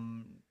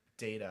some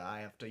data. I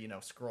have to, you know,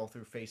 scroll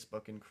through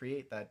Facebook and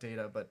create that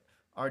data, but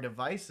our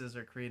devices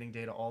are creating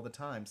data all the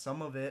time.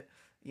 Some of it,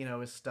 you know,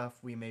 is stuff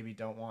we maybe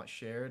don't want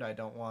shared. I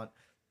don't want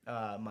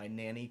my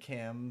nanny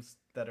cams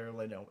that are,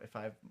 you know, if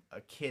I have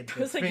a kid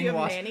that's like, being you have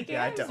watched. nanny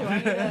Yeah, I cams?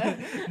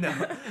 don't.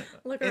 No.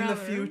 Look In around the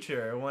the room.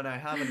 future, when I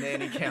have a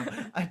nanny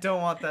cam, I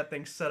don't want that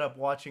thing set up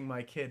watching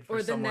my kid for Or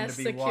the someone Nest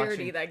to be security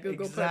watching. that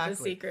Google put the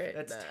Exactly. secret,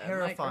 That's the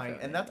terrifying, microphone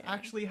and in, that's yeah.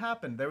 actually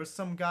happened. There was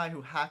some guy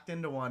who hacked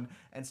into one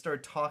and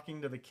started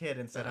talking to the kid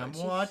and said, Oh, "I'm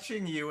jeez.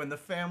 watching you," and the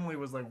family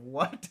was like,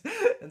 "What?"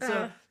 And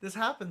so this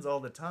happens all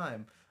the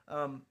time.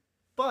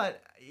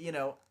 But you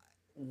know,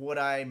 would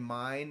I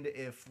mind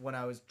if when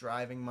I was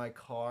driving my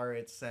car,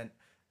 it sent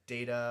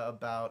data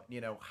about,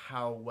 you know,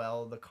 how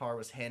well the car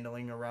was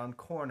handling around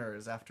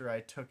corners after I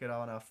took it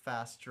on a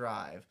fast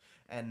drive,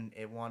 and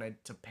it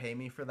wanted to pay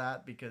me for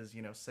that because,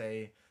 you know,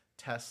 say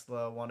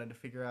Tesla wanted to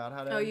figure out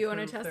how to Oh, you want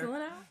a improve Tesla their...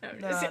 now?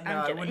 No, I'm no,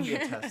 it kidding. wouldn't be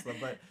a Tesla,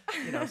 but,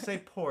 you know,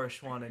 say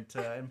Porsche wanted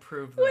to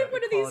improve the What are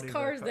quality these of their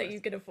cars that cars. you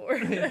can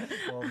afford?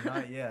 Well,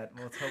 not yet.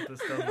 Let's hope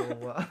this does a little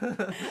well.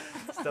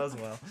 This does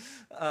well.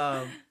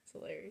 It's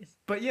hilarious.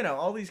 But you know,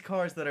 all these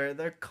cars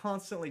they're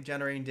constantly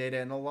generating data,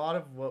 and a lot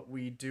of what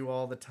we do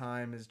all the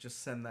time is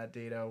just send that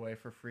data away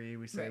for free.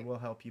 We say, Right. we'll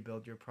help you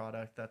build your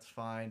product, that's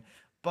fine.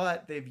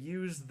 But they've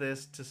used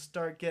this to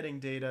start getting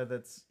data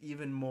that's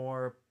even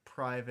more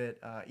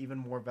private, even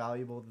more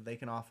valuable, that they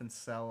can often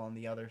sell on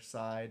the other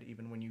side,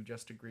 even when you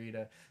just agree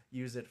to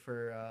use it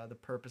for the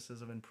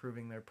purposes of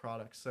improving their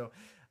products. So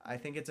I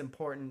think it's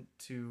important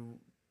to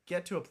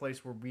get to a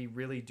place where we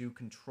really do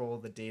control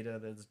the data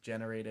that's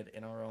generated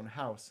in our own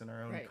house, in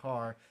our own Right.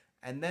 car,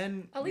 and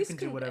then At you least can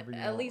do whatever you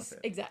at want least with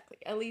it. exactly.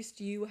 At least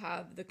you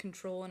have the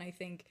control, and I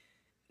think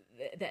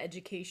the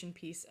education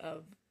piece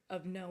of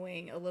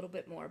knowing a little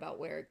bit more about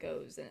where it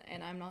goes.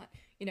 And I'm not,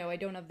 you know, I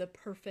don't have the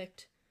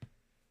perfect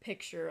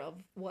picture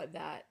of what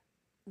that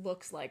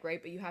looks like,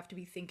 right? But you have to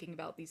be thinking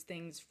about these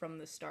things from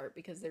the start,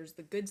 because there's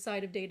the good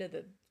side of data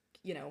that,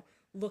 you know,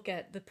 look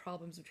at the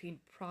problems between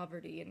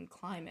poverty and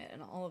climate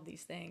and all of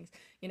these things.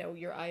 You know,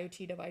 your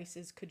IoT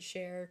devices could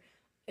share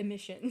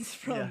emissions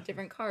from Yeah.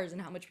 different cars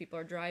and how much people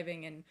are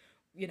driving, and,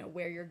 you know,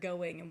 where you're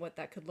going and what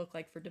that could look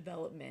like for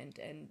development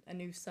and a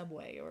new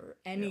subway or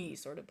any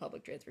sort of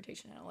public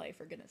transportation in LA,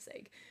 for goodness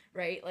sake,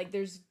 right? Like,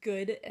 there's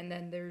good, and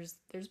then there's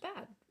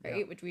bad, right?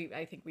 Yeah. Which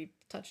I think we've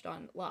touched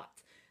on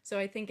lots. So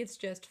I think it's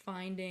just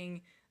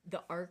finding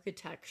the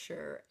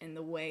architecture and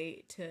the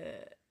way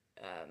to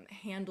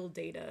handle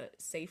data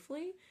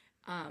safely,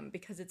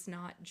 because it's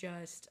not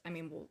just, I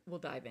mean, we'll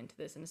dive into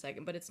this in a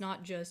second, but it's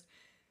not just,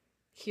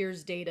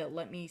 here's data,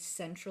 let me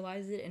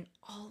centralize it in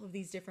all of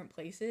these different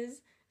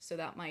places so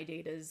that my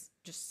data is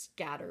just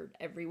scattered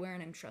everywhere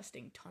and I'm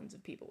trusting tons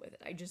of people with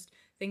it. I just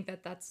think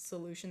that that's a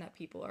solution that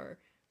people are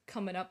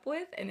coming up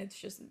with, and it's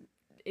just,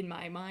 in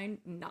my mind,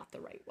 not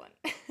the right one.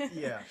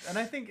 Yeah, and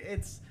I think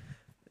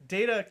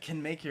data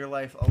can make your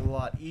life a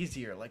lot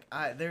easier. Like,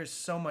 there's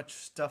so much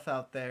stuff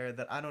out there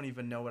that I don't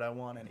even know what I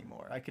want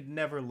anymore. I could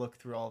never look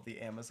through all the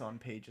Amazon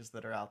pages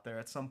that are out there.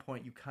 At some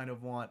point, you kind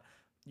of want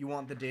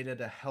the data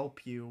to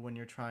help you when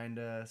you're trying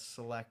to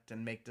select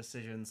and make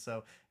decisions.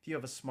 So if you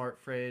have a smart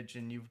fridge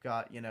and you've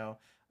got, you know,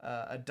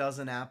 a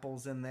dozen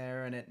apples in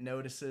there, and it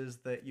notices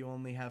that you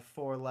only have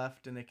 4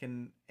 left, and it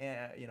can,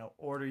 you know,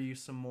 order you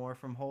some more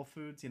from Whole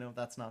Foods, you know,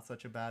 that's not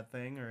such a bad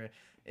thing. Or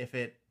if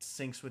it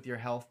syncs with your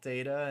health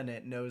data and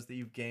it knows that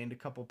you've gained a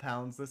couple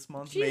pounds this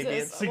month, maybe it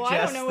Jesus, suggests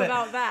well, I don't know that...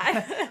 about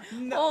that.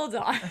 No. Hold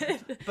on.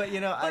 But, you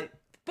know,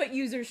 But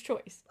user's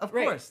choice. Of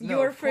right? course, no,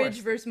 Your of fridge course.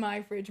 versus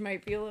my fridge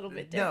might be a little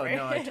bit No, different.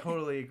 no, I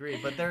totally agree.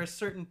 But there are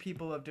certain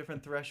people of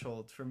different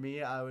thresholds. For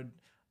me,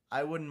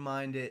 I wouldn't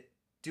mind it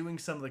doing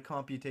some of the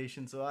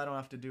computation so I don't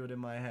have to do it in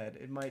my head.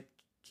 It might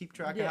keep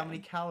track of how Yeah. many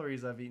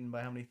calories I've eaten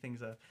by how many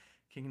things I've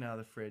kicking out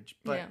of the fridge.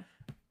 But Yeah,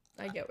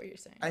 I get what you're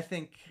saying. I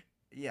think,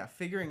 yeah,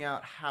 figuring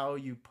out how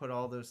you put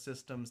all those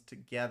systems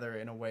together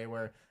in a way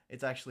where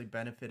it's actually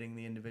benefiting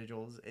the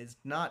individuals is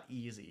not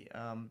easy.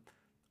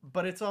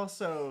 But it's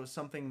also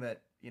something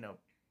that,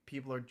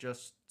 people are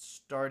just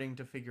starting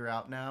to figure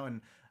out now.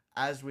 And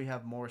as we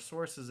have more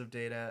sources of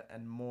data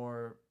and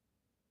more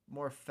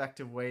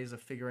effective ways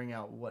of figuring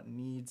out what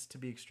needs to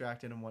be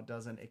extracted and what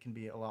doesn't, it can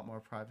be a lot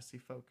more privacy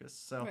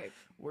focused. So Right.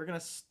 we're going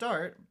to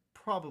start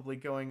probably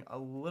going a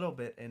little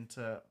bit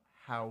into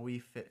how we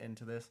fit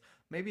into this.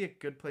 Maybe a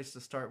good place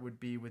to start would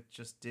be with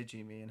just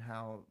DigiMe and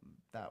how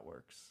that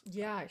works.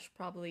 Yeah, I should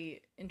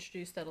probably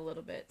introduce that a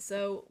little bit.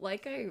 So,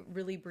 like I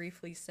really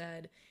briefly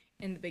said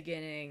in the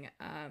beginning,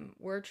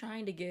 we're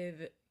trying to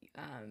give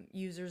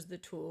users the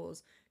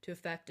tools to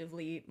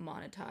effectively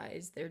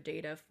monetize their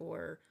data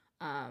for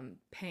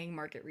paying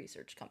market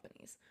research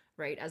companies,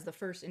 right? As the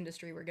first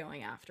industry we're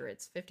going after,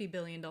 it's $50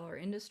 billion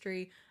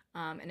industry.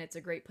 And it's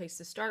a great place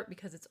to start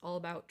because it's all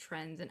about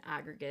trends and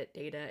aggregate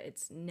data.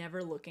 It's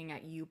never looking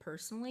at you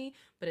personally,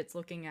 but it's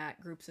looking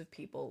at groups of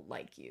people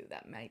like you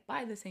that might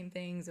buy the same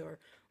things or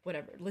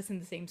whatever, listen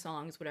to the same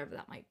songs, whatever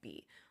that might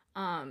be.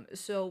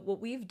 So what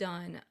we've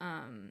done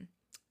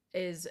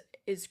is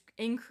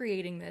in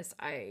creating this,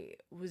 I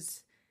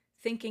was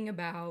thinking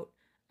about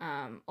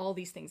all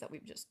these things that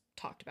we've just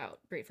talked about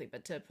briefly,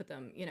 but to put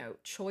them,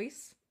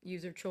 choice,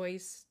 user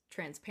choice,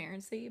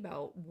 transparency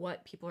about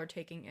what people are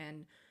taking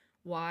in,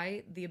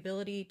 why, the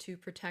ability to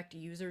protect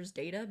users'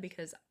 data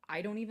because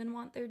I don't even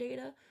want their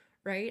data,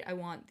 right? I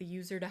want the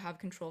user to have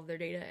control of their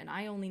data and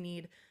I only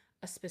need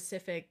a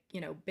specific,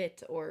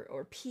 bit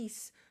or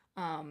piece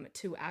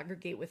to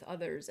aggregate with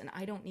others and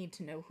I don't need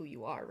to know who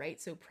you are, right?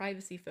 So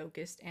privacy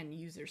focused and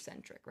user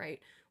centric,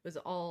 right, was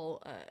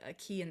all a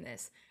key in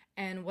this.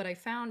 And what I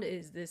found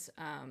is this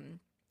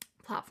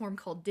platform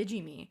called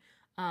DigiMe,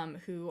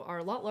 who are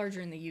a lot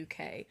larger in the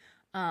UK,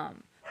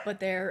 but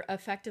they're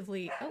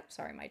effectively, oh,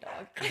 sorry, my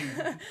dog.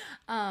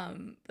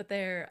 But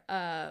they're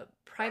a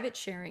private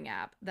sharing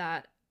app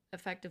that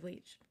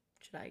effectively,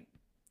 should I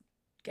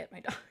get my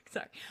dog?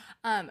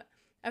 Sorry.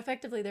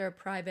 Effectively, they're a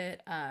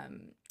private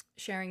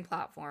sharing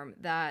platform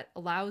that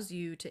allows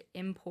you to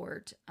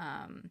import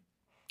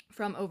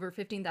from over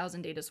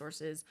 15,000 data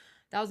sources,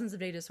 thousands of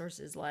data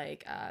sources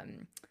like,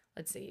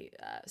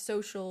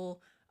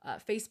 social,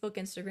 Facebook,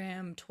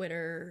 Instagram,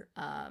 Twitter,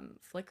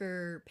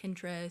 Flickr,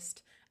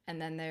 Pinterest, and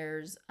then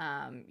there's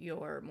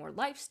your more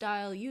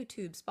lifestyle,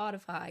 YouTube,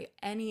 Spotify,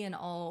 any and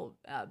all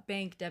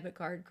bank, debit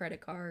card,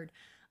 credit card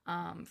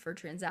for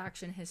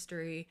transaction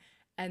history.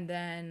 And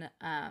then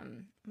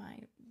am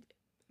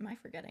I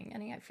forgetting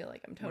any? I feel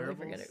like I'm totally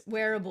forgetting.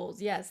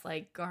 Wearables, yes,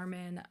 like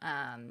Garmin,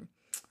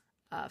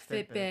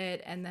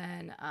 Fitbit, and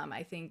then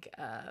I think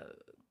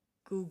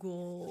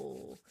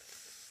Google,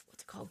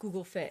 what's it called?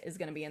 Google Fit is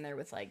going to be in there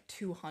with like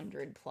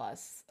 200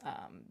 plus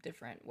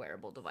different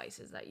wearable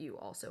devices that you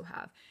also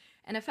have.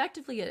 And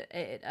effectively,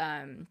 it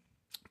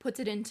puts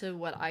it into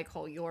what I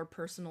call your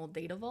personal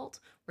data vault,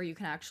 where you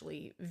can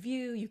actually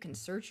view, you can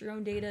search your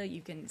own data,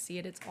 you can see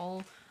it. It's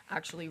all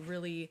actually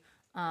really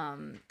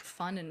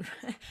fun and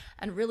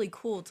and really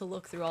cool to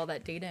look through all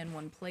that data in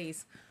one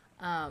place.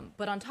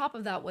 But on top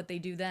of that, what they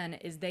do then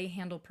is they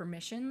handle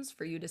permissions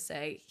for you to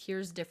say,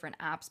 here's different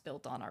apps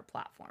built on our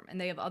platform.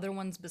 And they have other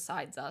ones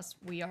besides us.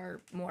 We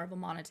are more of a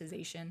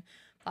monetization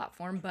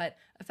platform, but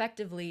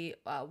effectively,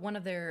 one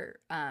of their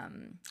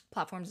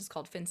platforms is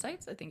called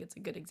Finsights. I think it's a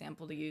good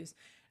example to use.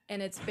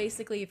 And it's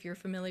basically, if you're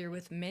familiar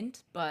with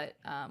Mint, but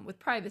with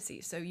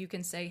privacy. So you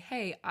can say,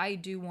 hey, I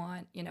do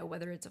want,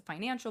 whether it's a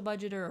financial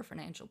budgeter or a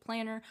financial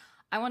planner,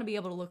 I want to be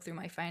able to look through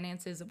my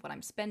finances of what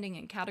I'm spending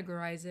and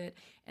categorize it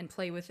and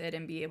play with it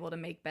and be able to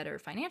make better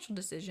financial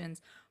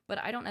decisions. But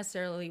I don't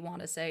necessarily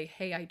want to say,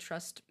 hey, I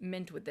trust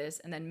Mint with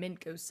this, and then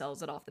Mint goes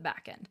sells it off the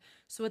back end.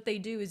 So what they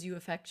do is you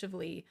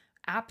effectively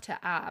app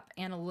to app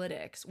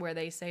analytics where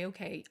they say,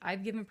 okay,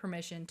 I've given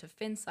permission to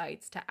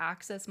Finsights to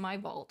access my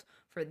vault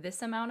for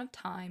this amount of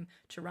time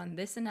to run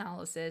this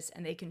analysis,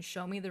 and they can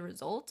show me the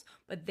results,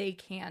 but they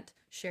can't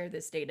share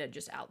this data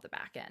just out the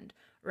back end,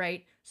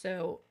 right?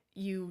 So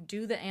you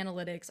do the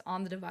analytics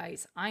on the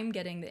device. I'm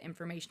getting the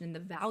information and the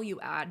value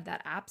add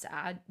that apps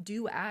add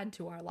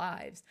to our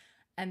lives.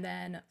 And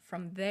then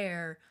from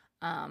there,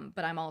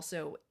 but I'm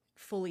also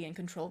fully in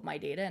control of my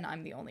data and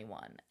I'm the only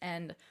one.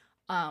 And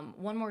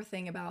one more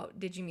thing about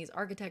DigiMe's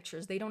architecture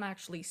is they don't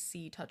actually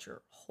see, touch,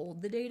 or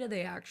hold the data.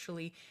 They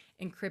actually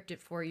encrypt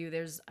it for you.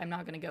 I'm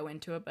not going to go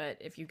into it, but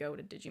if you go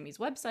to DigiMe's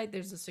website,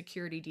 there's a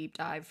security deep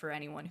dive for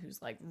anyone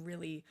who's like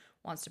really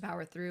wants to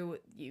power through.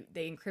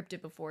 They encrypt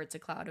it before it's a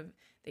cloud of,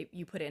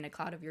 you put it in a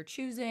cloud of your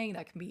choosing.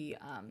 That can be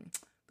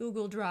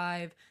Google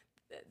Drive,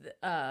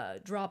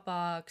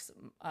 Dropbox,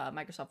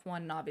 Microsoft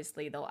One, and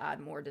obviously they'll add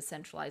more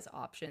decentralized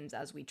options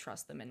as we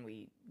trust them and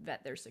we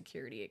vet their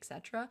security,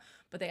 etc.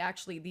 But they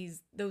actually,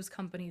 those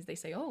companies, they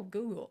say, oh,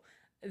 Google,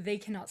 they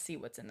cannot see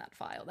what's in that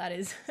file. That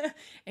is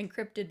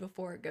encrypted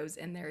before it goes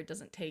in there. It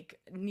doesn't take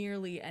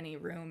nearly any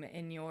room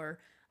in your,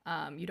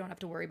 you don't have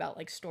to worry about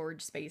like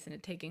storage space and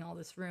it taking all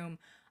this room.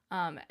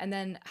 And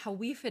then how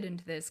we fit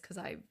into this, because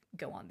I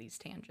go on these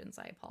tangents,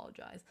 I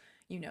apologize.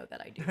 You know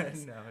that I do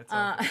this. No, it's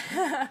all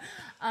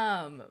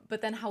good.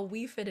 But then how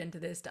we fit into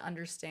this to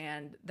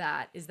understand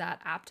that is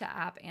that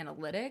app-to-app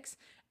analytics.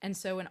 And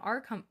so in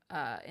our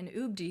in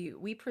Ubdi,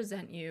 we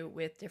present you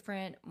with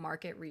different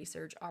market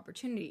research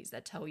opportunities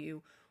that tell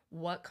you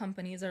what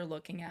companies are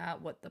looking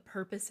at, what the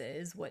purpose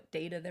is, what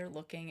data they're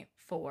looking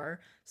for.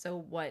 So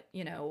what,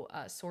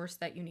 source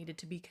that you needed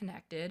to be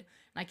connected.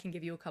 And I can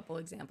give you a couple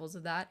examples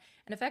of that.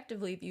 And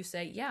effectively, if you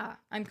say, yeah,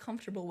 I'm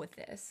comfortable with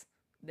this.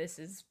 This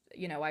is,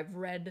 I've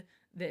read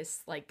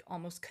this like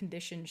almost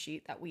condition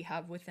sheet that we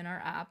have within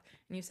our app,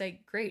 and you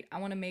say, great, I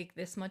want to make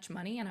this much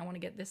money and I want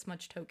to get this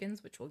much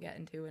tokens, which we'll get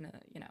into in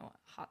a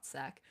hot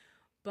sec,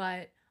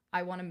 but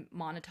I want to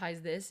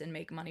monetize this and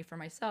make money for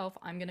myself.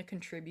 I'm going to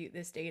contribute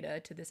this data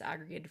to this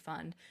aggregated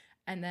fund.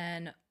 And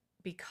then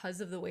because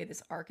of the way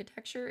this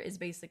architecture is,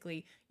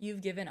 basically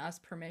you've given us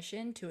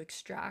permission to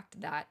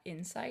extract that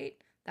insight,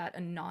 that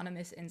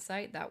anonymous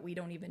insight that we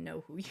don't even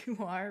know who you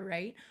are,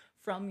 right,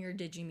 from your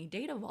DigiMe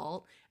data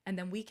vault, and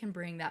then we can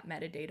bring that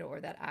metadata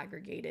or that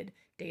aggregated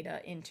data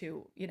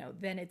into,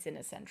 then it's in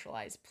a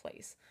centralized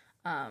place.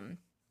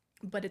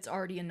 But it's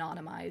already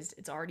anonymized.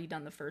 It's already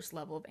done the first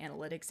level of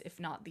analytics, if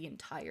not the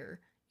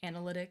entire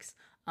analytics,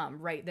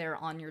 right there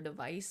on your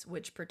device,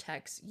 which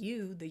protects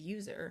you, the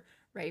user,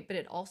 right? But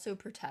it also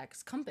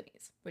protects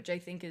companies, which I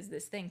think is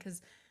this thing,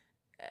 because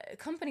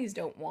companies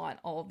don't want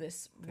all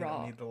this raw. They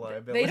don't need the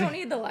liability. They don't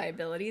need the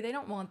liability. They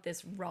don't want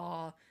this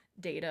raw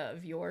data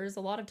of yours.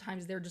 A lot of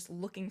times they're just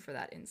looking for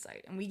that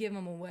insight, and we give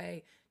them a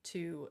way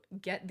to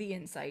get the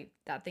insight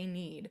that they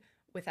need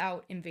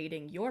without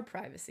invading your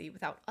privacy,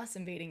 without us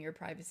invading your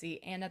privacy.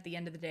 And at the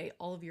end of the day,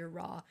 all of your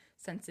raw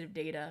sensitive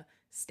data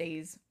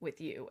stays with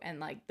you,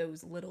 and like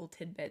those little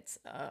tidbits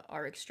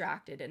are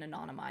extracted and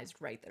anonymized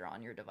right there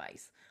on your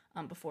device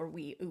before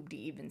we Ubdi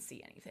even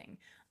see anything.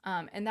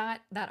 And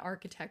that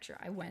architecture,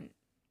 I went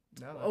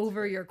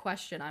over your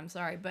question, I'm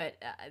sorry, but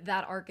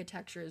that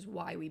architecture is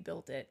why we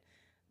built it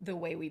the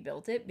way we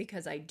built it,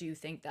 because I do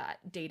think that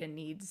data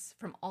needs,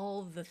 from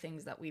all the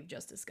things that we've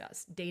just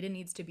discussed, data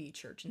needs to be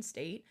church and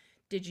state.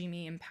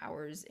 DigiMe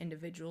empowers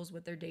individuals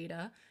with their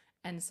data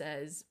and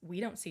says, we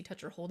don't see,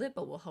 touch, or hold it,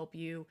 but we'll help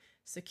you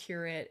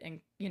secure it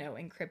and,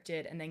 encrypt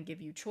it, and then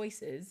give you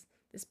choices,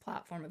 this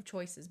platform of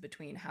choices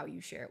between how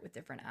you share it with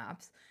different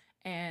apps.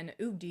 And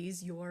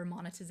Ubdi's your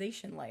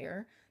monetization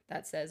layer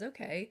that says,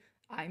 okay,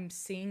 I'm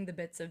seeing the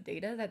bits of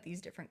data that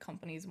these different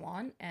companies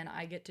want, and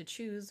I get to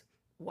choose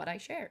what I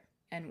share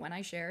and when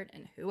I share it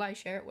and who I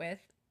share it with,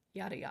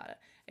 yada, yada,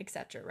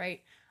 etc.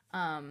 Right?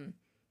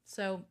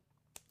 So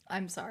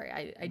I'm sorry,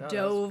 I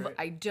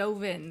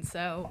dove in.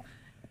 So,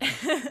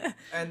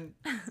 and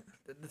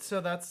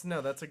so that's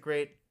a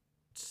great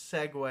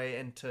segue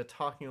into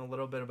talking a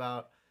little bit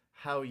about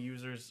how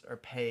users are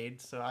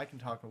paid. So I can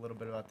talk a little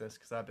bit about this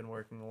because I've been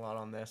working a lot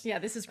on this. Yeah,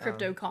 this is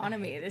crypto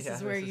economy. This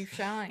is where you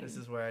shine. This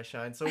is where I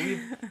shine. So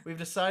we've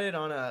decided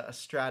on a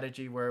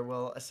strategy where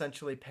we'll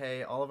essentially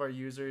pay all of our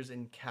users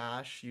in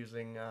cash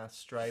using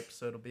Stripe.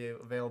 So it'll be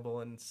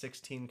available in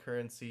 16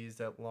 currencies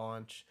at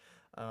launch.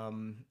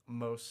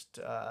 Most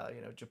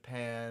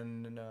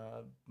Japan,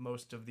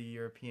 most of the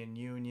European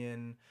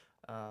Union,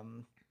 a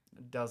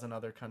dozen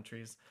other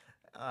countries,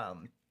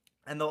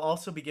 and they'll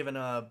also be given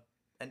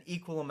an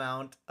equal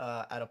amount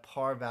at a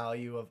par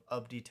value of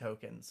Ubdi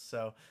tokens.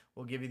 So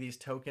we'll give you these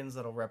tokens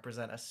that'll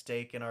represent a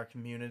stake in our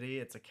community.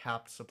 It's a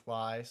capped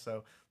supply,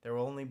 so there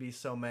will only be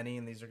so many,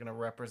 and these are going to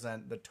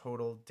represent the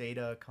total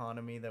data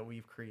economy that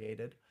we've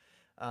created.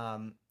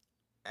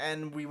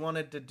 And we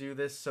wanted to do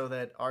this so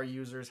that our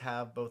users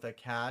have both a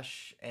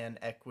cash and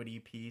equity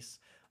piece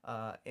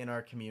in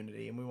our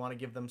community. And we want to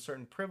give them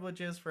certain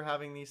privileges for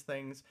having these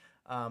things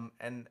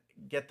and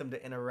get them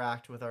to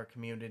interact with our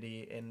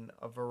community in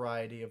a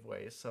variety of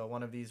ways. So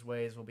one of these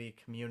ways will be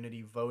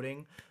community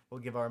voting. We'll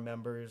give our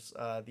members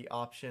the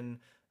option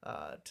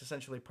to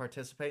essentially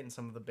participate in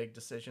some of the big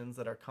decisions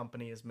that our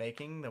company is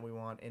making that we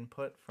want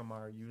input from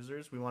our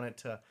users. We want it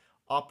to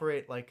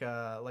operate like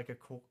a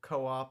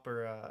co-op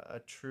or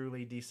a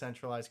truly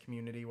decentralized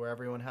community where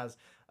everyone has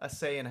a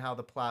say in how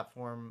the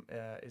platform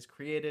is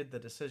created, the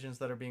decisions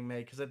that are being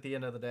made, because at the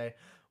end of the day,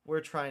 we're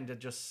trying to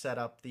just set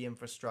up the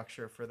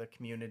infrastructure for the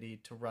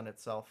community to run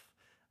itself,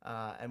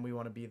 and we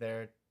want to be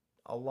there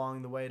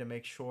along the way to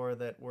make sure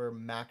that we're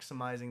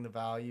maximizing the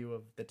value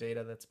of the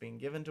data that's being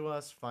given to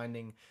us,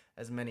 finding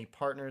as many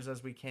partners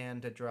as we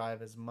can to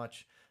drive as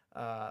much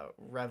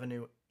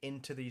revenue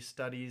into these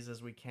studies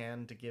as we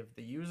can to give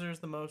the users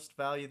the most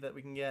value that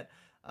we can get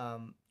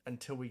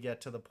until we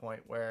get to the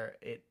point where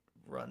it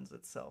runs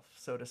itself,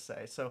 so to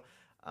say. So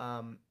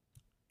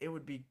it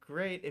would be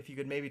great if you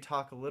could maybe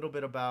talk a little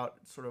bit about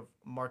sort of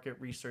market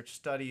research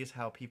studies,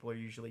 how people are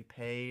usually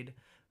paid,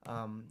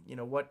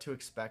 what to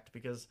expect,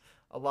 because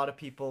a lot of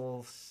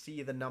people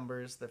see the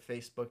numbers that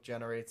Facebook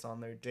generates on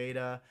their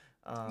data,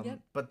 Yep.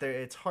 but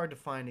it's hard to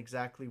find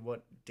exactly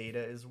what data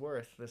is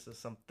worth. This is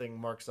something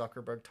Mark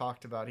Zuckerberg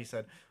talked about. He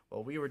said,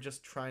 well, we were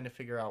just trying to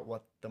figure out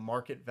what the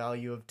market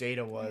value of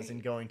data was and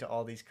Right. going to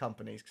all these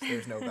companies because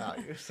there's no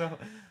value. So,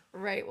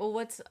 Right. Well,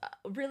 what's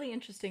really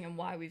interesting and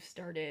why we've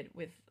started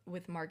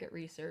with market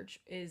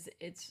research is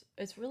it's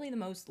really the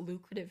most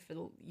lucrative for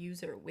the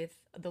user with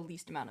the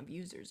least amount of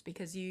users,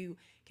 because you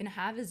can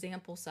have a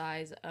sample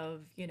size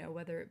of,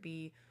 whether it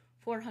be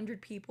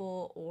 400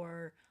 people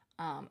or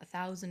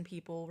 1,000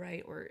 people,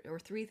 right? Or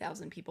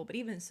 3,000 people. But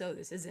even so,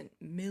 this isn't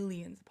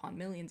millions upon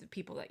millions of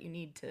people that you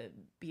need to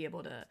be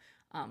able to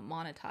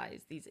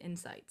monetize these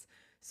insights.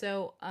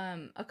 So,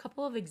 a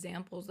couple of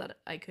examples that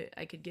I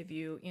could give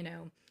you,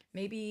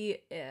 maybe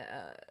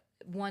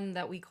one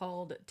that we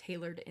called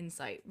tailored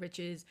insight, which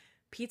is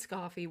Pete's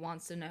Coffee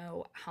wants to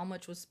know how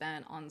much was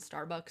spent on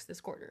Starbucks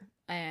this quarter,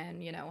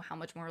 and how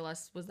much more or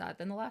less was that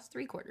than the last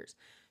 3 quarters.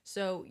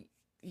 So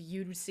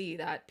you'd see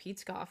that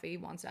Pete's Coffee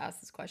wants to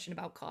ask this question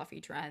about coffee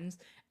trends,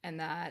 and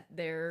that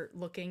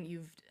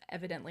you've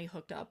evidently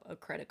hooked up a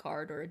credit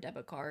card or a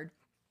debit card,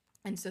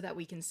 and so that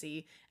we can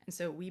see. And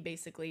so we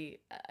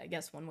basically, I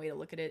guess one way to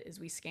look at it is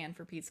we scan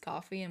for Pete's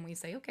Coffee and we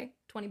say, okay,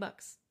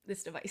 $20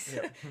 this device,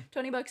 yeah.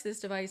 $20 this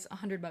device,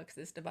 $100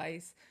 this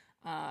device.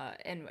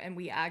 And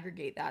we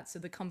aggregate that, so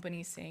the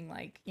company's saying,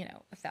 like,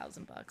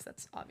 $1,000.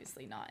 That's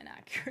obviously not an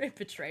accurate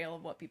portrayal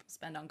of what people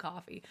spend on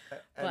coffee. And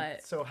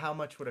But so how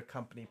much would a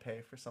company pay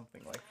for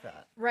something like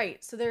that?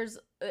 right, so there's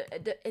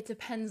it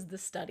depends the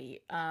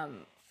study.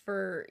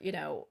 For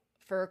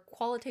a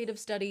qualitative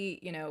study,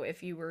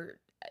 if you were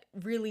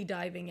really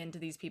diving into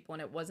these people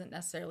and it wasn't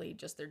necessarily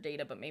just their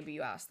data, but maybe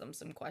you asked them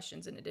some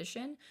questions in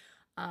addition,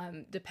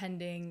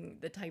 depending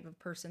the type of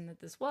person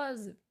that this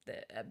was,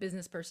 a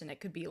business person,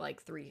 it could be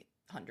like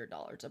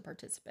 $300 a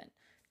participant,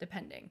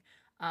 depending.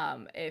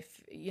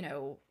 If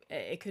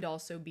it could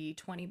also be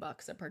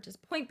 $20 a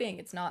participant. Point being,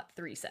 it's not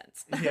 3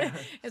 cents. Yeah.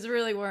 Is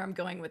really where I'm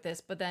going with this.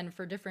 But then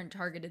for different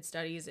targeted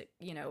studies,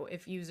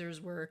 if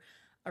users were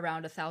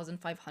around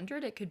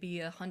 1,500, it could be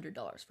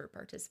 $100 for a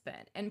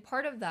participant. And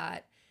part of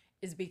that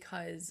is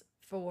because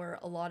for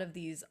a lot of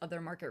these other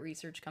market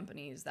research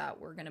companies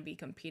that we're going to be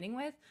competing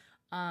with,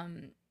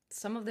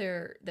 some of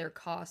their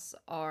costs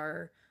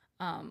are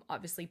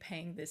obviously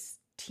paying this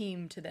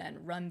team to then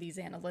run these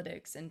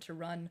analytics and to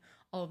run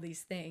all of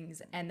these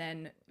things, and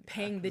then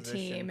paying the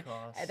Acquisition team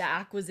costs. the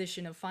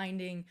acquisition of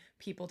finding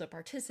people to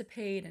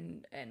participate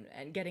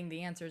and getting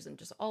the answers and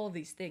just all of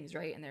these things,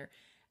 right?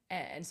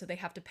 And so they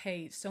have to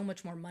pay so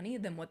much more money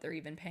than what they're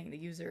even paying the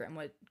user. And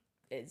what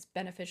is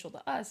beneficial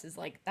to us is,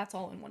 like, that's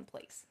all in one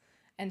place,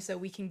 and so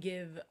we can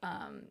give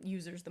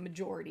users the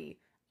majority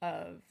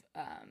of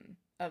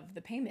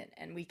the payment,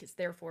 and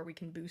therefore we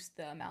can boost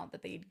the amount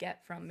that they'd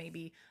get from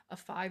maybe a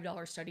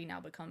 $5 study now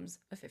becomes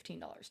a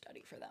 $15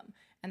 study for them.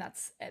 And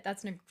that's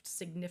a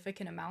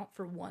significant amount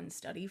for one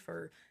study,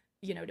 for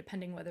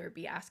depending whether it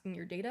be asking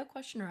your data a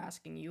question or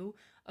asking you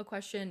a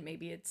question.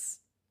 Maybe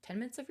it's 10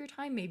 minutes of your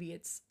time, maybe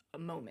it's a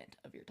moment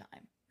of your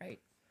time, right?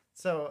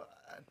 So,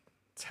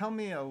 tell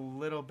me a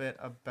little bit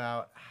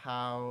about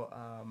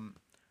how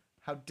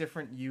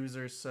different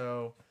users.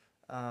 So,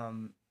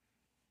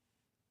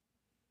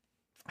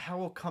 how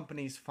will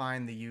companies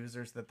find the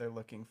users that they're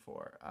looking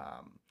for,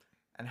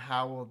 and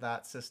how will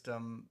that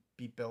system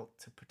be built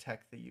to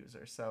protect the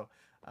user? So,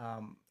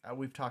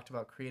 we've talked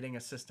about creating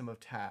a system of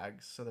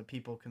tags so that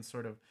people can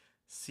sort of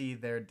see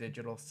their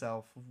digital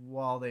self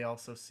while they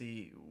also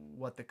see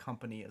what the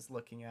company is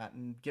looking at,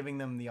 and giving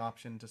them the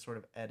option to sort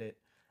of edit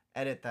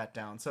that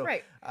down. So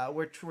Right.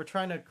 we're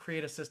trying to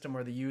create a system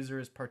where the user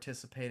is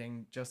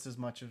participating just as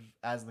much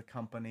as the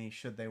company,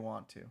 should they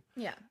want to.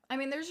 Yeah. I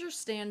mean, there's your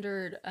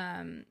standard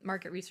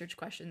market research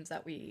questions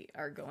that we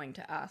are going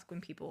to ask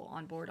when people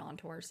onboard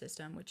onto our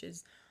system, which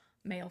is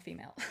male,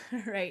 female,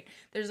 right?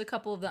 There's a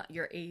couple of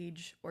your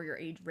age or your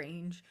age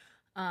range.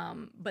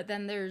 But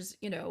then there's,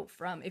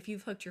 from if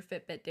you've hooked your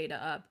Fitbit data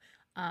up,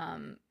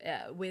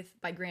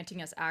 by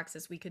granting us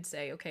access, we could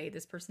say, okay,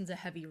 this person's a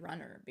heavy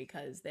runner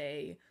because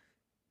they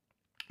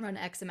run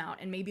X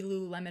amount, and maybe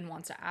Lululemon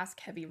wants to ask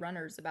heavy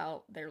runners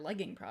about their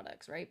legging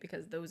products, right?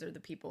 Because those are the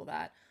people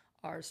that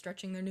are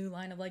stretching their new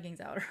line of leggings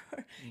out.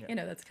 Or,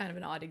 Yeah. that's kind of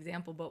an odd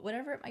example, but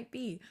whatever it might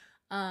be.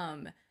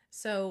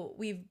 So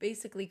we've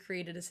basically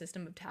created a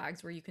system of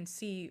tags where you can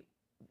see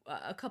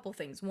a couple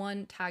things.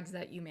 One, tags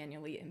that you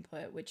manually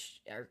input,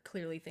 which are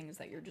clearly things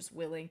that you're just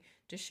willing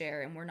to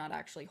share, and we're not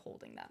actually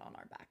holding that on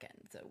our back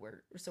end.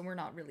 So we're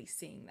not really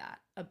seeing that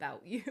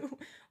about you.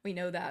 We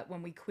know that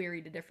when we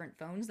query to different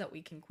phones, that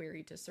we can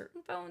query to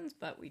certain phones,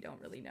 but we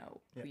don't really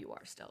know Yeah. who you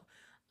are still.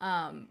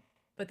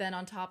 But then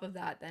on top of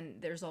that, then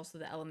there's also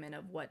the element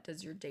of what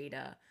does your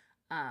data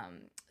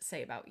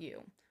say about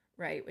you,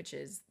 right? Which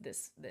is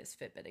this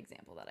Fitbit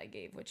example that I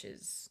gave, which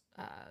is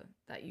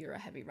that you're a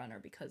heavy runner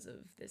because of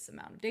this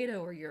amount of data,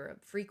 or you're a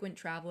frequent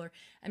traveler.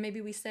 And maybe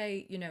we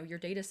say, your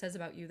data says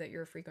about you that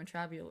you're a frequent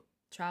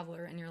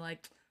traveler, and you're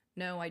like,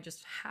 no, I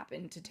just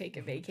happened to take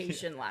a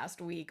vacation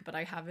last week, but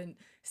I haven't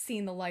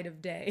seen the light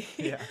of day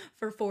Yeah.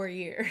 for 4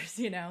 years,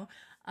 you know?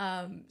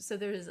 So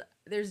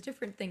there's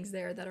different things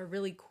there that are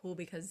really cool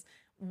because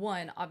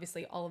one,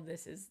 obviously all of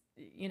this is,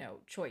 you know,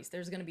 choice.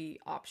 There's going to be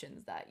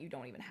options that you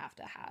don't even have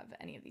to have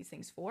any of these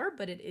things for,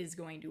 but it is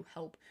going to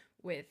help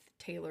with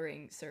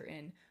tailoring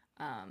certain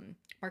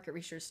market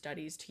research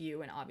studies to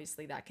you. And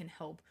obviously that can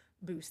help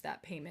boost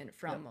that payment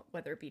from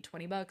whether it be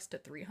 $20 to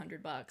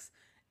 $300,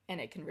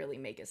 and it can really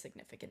make a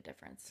significant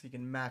difference. So you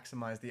can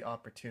maximize the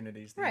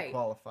opportunities that Right. you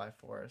qualify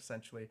for,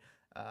 essentially,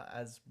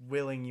 as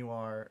willing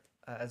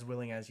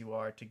as you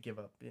are to give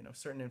up, you know,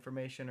 certain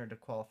information or to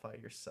qualify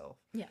yourself.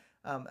 Yeah.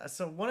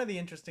 So one of the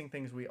interesting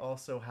things we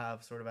also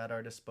have sort of at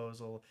our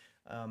disposal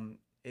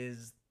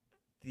is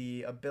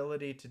the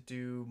ability to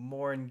do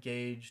more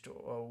engaged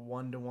or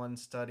one-to-one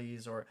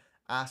studies or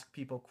ask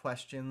people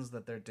questions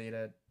that their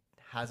data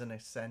hasn't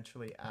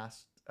essentially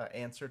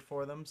answered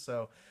for them.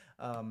 So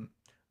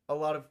a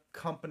lot of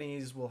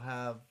companies will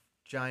have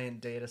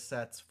giant data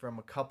sets from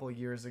a couple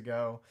years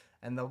ago,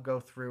 and they'll go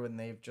through and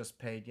they've just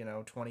paid, you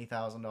know,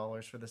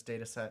 $20,000 for this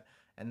data set,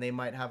 and they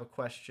might have a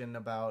question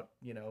about,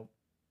 you know,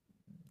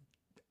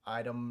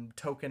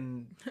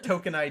 token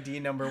ID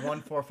number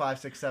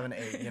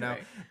 145678. You know,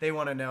 Right. they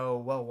want to know,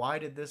 well, why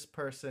did this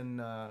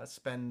person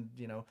spend,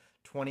 you know,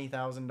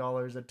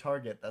 $20,000 at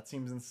Target? That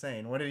seems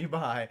insane. What did he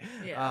buy?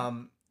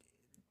 Yeah.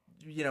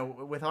 You know,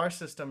 with our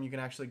system, you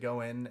can actually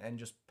go in and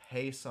just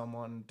pay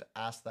someone to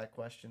ask that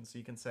question. So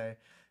you can say,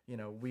 you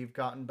know, we've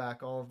gotten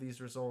back all of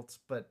these results,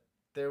 but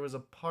there was a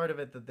part of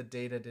it that the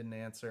data didn't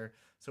answer.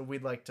 So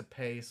we'd like to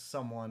pay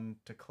someone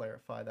to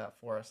clarify that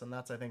for us. And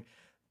that's, I think,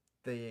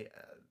 the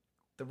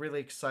really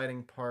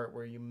exciting part,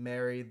 where you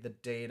marry the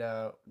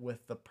data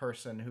with the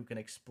person who can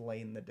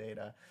explain the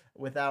data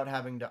without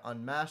having to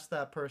unmask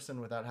that person,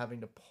 without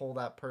having to pull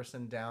that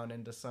person down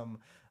into some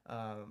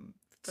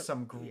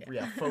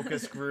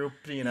focus group,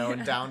 you know,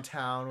 in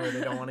downtown where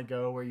they don't want to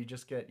go, where you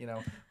just get, you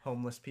know,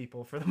 homeless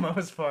people for the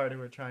most part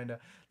who are trying to,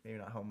 maybe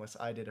not homeless.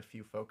 I did a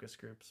few focus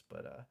groups,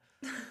 but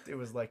it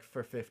was like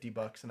for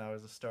 $50 and I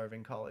was a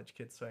starving college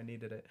kid, so I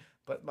needed it.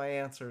 But my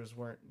answers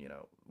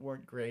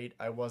weren't great.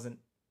 I wasn't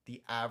the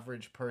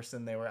average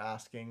person they were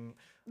asking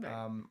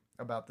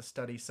about the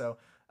study. So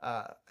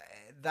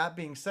that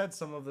being said,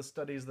 some of the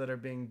studies that are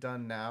being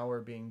done now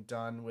are being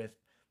done with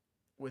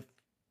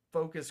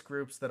focus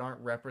groups that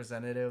aren't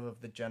representative of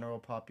the general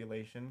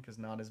population, because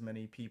not as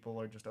many people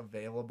are just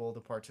available to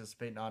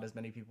participate. Not as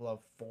many people have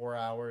 4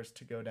 hours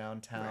to go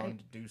downtown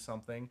to do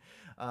something.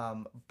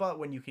 But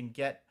when you can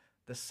get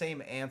the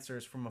same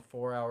answers from a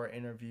 4-hour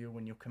interview,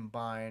 when you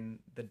combine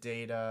the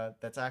data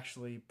that's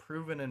actually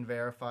proven and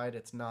verified,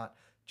 it's not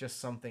just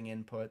something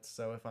input.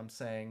 So if I'm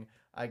saying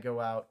I go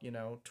out, you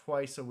know,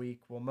 twice a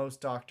week, well,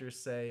 most doctors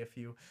say if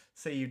you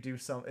do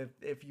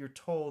if you're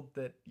told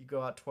that you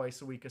go out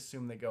twice a week,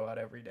 assume they go out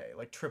every day,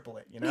 like triple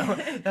it, you know.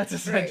 That's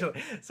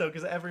essentially so,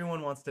 because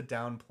everyone wants to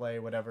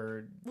downplay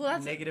whatever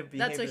negative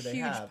behavior they have. That's a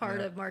huge part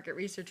of market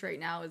research right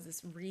now, is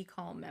this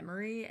recall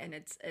memory, and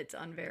it's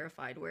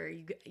unverified, where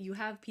you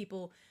have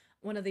people.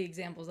 One of the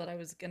examples that I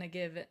was going to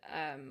give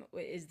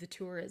is the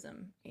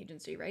tourism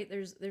agency, right?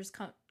 There's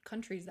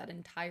countries that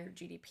entire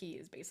GDP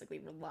is basically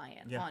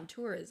reliant on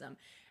tourism.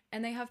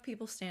 And they have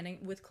people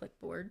standing with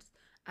clipboards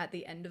at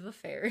the end of a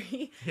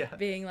ferry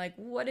being like,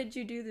 what did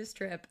you do this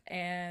trip?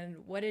 And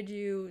what did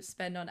you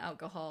spend on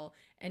alcohol?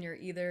 And you're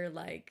either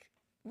like,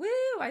 woo,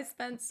 I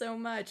spent so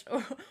much.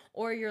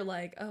 Or you're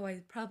like, oh,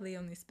 I probably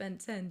only spent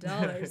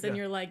 $10. And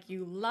you're like,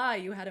 you lie.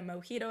 You had a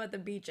mojito at the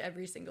beach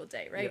every single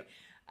day, right?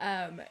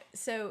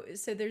 So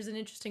there's an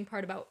interesting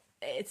part about,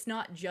 it's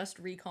not just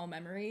recall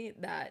memory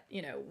that,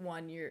 you know,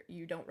 one,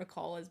 you don't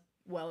recall as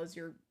well as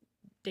your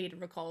data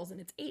recalls, and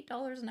it's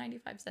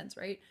 $8.95,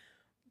 right?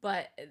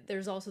 But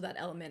there's also that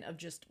element of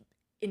just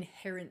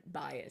inherent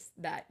bias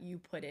that you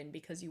put in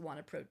because you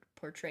want to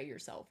portray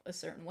yourself a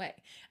certain way.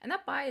 And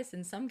that bias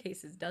in some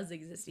cases does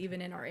exist,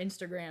 even in our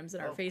Instagrams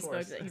and our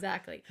Facebooks.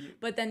 Exactly.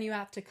 But then you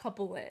have to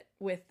couple it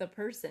with the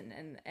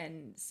person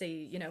and say,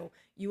 you know,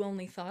 you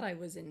only thought I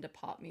was into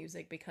pop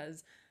music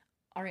because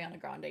Ariana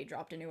Grande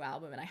dropped a new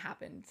album and I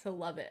happened to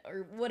love it,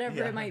 or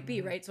whatever it might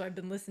be, right? So I've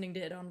been listening to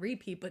it on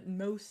repeat, but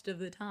most of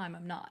the time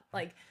I'm not.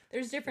 Like,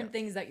 there's different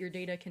things that your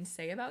data can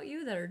say about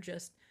you that are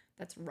just,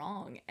 that's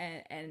wrong,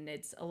 and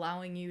it's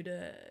allowing you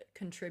to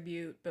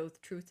contribute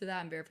both truth to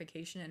that and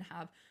verification, and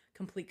have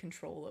complete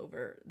control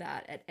over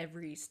that at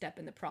every step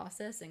in the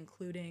process,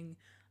 including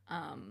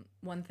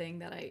one thing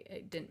that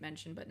I didn't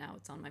mention but now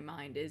it's on my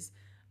mind is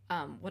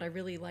what I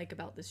really like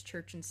about this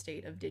church and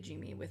state of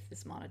DigiMe with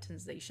this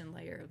monetization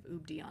layer of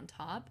OOBD on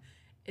top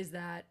is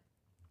that,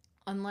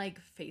 unlike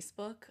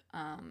Facebook,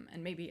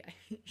 and maybe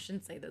I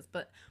shouldn't say this,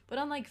 but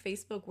unlike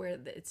Facebook, where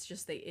it's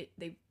just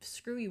they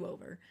screw you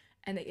over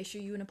and they issue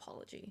you an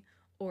apology,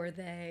 or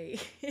they,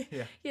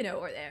 you know,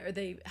 or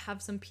they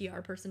have some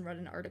PR person run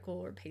an article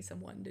or pay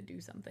someone to do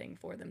something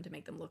for them to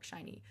make them look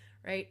shiny,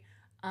 right?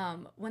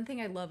 One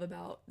thing I love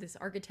about this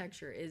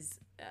architecture is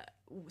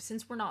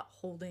since we're not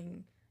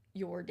holding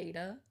your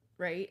data,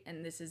 right?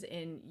 And this is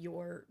in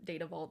your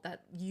data vault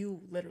that you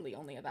literally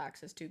only have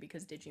access to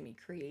because DigiMe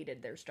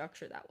created their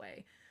structure that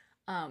way.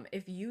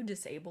 If you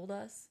disabled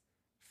us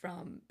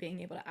from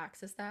being able to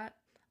access that,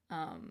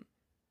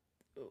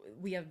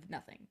 we have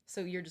nothing.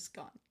 So you're just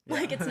gone. Yeah.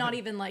 Like, it's not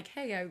even like,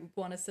 hey, I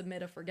want to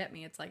submit a forget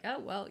me. It's like, oh,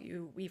 well,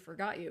 we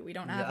forgot you. We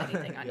don't have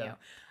anything on you.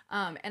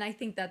 And I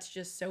think that's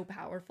just so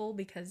powerful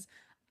because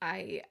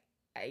I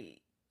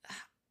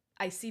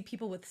see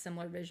people with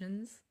similar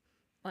visions.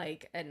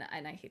 Like, and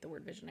I hate the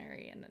word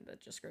visionary, and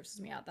that just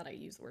grosses me out that I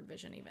use the word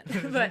vision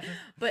even.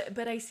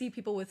 but I see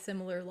people with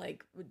similar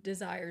like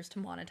desires to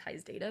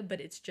monetize data,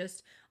 but it's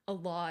just a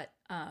lot.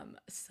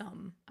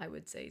 I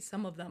would say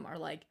some of them are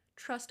like,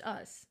 trust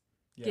us.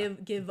 Yeah.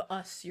 Give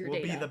us your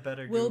We'll data. be the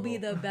better We'll Google. be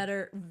the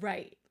better,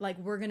 right. Like,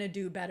 we're going to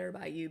do better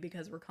by you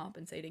because we're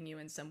compensating you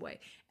in some way.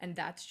 And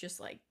that's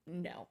just like,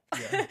 no.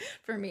 Yeah.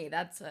 For me,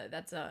 that's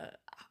a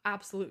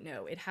absolute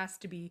no. It has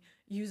to be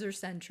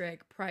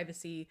user-centric,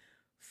 privacy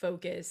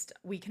focused.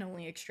 We can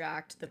only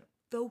extract the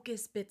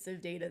focused bits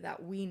of data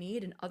that we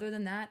need. And other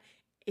than that,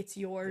 it's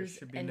There yours.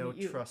 should be and no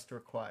you, trust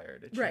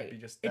required. It right. should be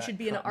just It that should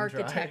be an cut and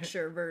dry.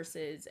 architecture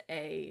versus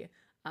a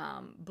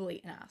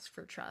blatant ask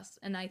for trust.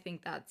 And I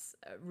think that's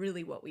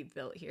really what we've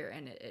built here.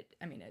 And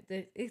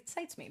it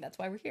excites me. That's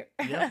why we're here.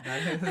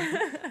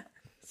 Yeah.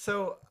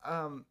 So,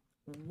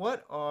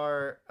 what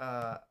are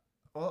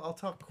well, I'll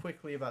talk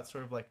quickly about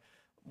sort of like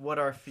what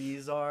our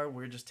fees are.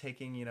 We're just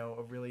taking,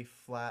 a really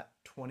flat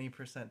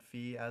 20%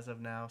 fee as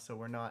of now, so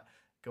we're not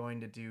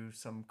going to do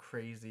some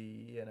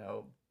crazy,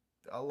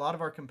 a lot of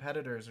our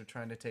competitors are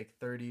trying to take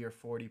 30 or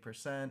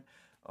 40%,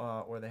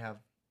 or they have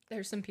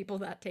There's some people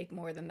that take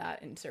more than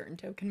that in certain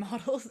token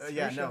models.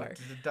 yeah, for no,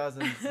 sure.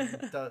 dozens,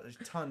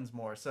 tons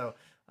more. So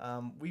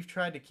we've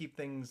tried to keep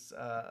things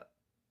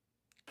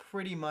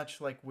pretty much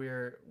like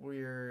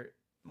we're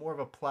more of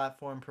a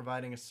platform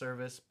providing a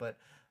service, but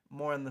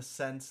more in the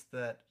sense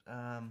that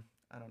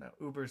I don't know,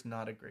 Uber's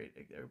not a great.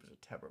 Uber's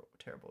a terrible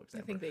example.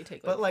 I think they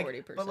take But like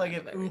like, 40%. but like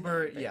of if Uber,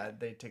 everything, yeah,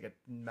 they take a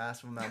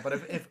massive amount. But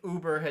if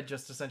Uber had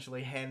just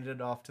essentially handed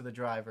it off to the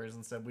drivers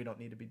and said, we don't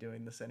need to be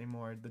doing this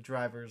anymore, the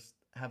drivers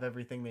have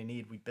everything they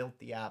need. We built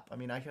the app. I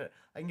mean, I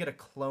can get a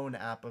clone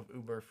app of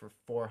Uber for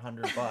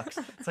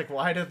 $400. It's like,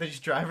 why do these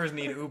drivers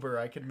need Uber?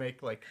 I could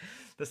make like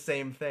the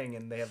same thing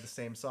and they have the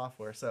same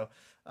software. So,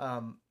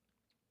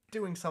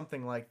 doing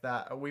something like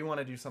that, we want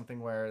to do something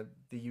where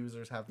the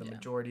users have the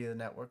majority of the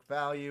network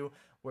value,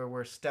 where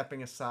we're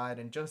stepping aside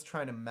and just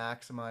trying to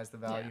maximize the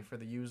value for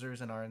the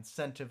users, and our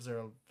incentives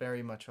are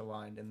very much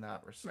aligned in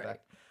that respect.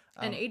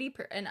 Right.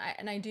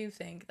 And I do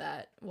think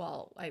that,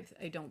 well, I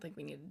don't think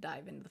we need to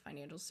dive into the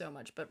financials so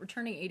much, but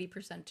returning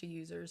 80% to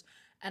users,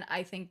 and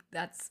I think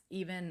that's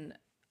even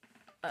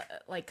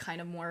like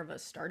kind of more of a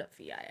startup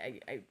fee.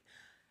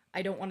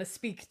 I don't want to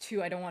speak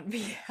to, I don't want to be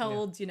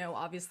held,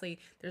 obviously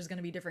there's going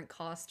to be different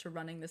costs to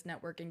running this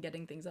network and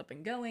getting things up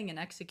and going and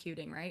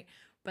executing, right?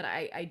 But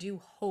I do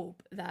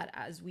hope that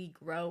as we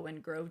grow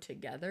and grow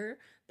together,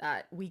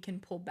 that we can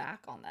pull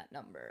back on that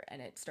number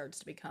and it starts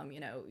to become,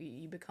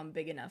 you become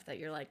big enough that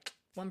you're like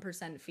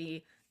 1%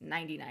 fee,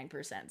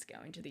 99% is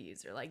going to the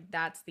user. Like,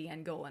 that's the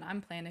end goal. And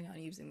I'm planning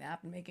on using the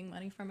app and making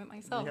money from it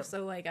myself. Yep.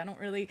 So like, I don't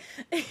really,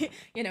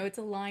 it's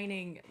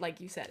aligning,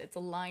 like you said, it's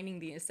aligning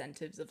the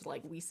incentives of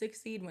like, we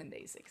succeed when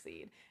they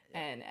succeed.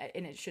 And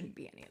it shouldn't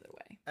be any other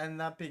way. And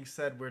that being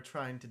said, we're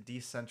trying to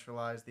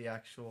decentralize the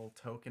actual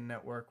token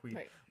network. We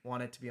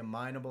want it to be a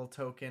mineable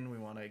token. We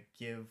want to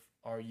give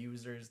our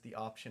users the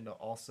option to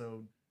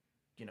also,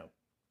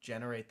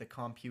 generate the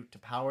compute to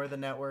power the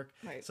network,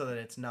 so that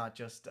it's not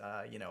just,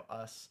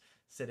 us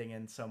sitting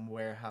in some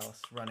warehouse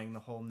running the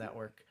whole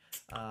network.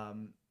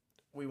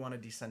 We want to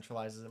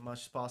decentralize as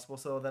much as possible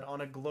so that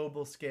on a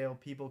global scale,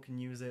 people can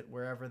use it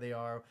wherever they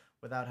are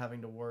without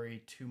having to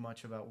worry too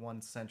much about one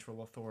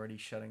central authority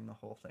shutting the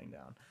whole thing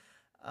down.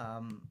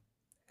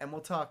 And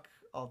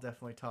I'll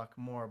definitely talk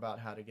more about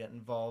how to get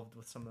involved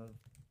with some of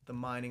the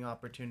mining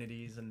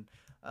opportunities and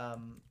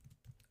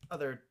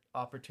other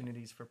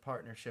opportunities for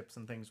partnerships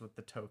and things with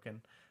the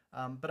token.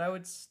 But I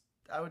would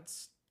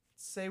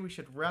say we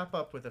should wrap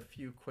up with a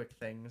few quick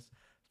things.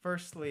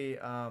 Firstly,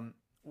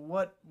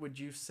 what would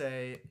you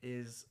say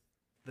is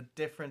the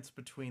difference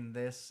between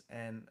this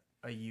and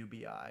a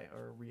UBI,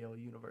 or a real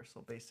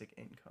universal basic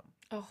income?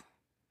 Oh,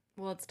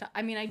 well, it's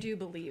I mean, I do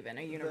believe in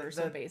a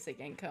universal basic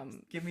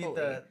income. Give me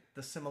the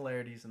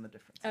similarities and the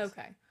differences.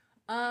 Okay.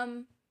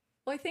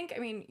 Well, I think,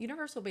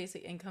 universal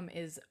basic income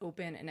is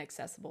open and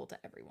accessible to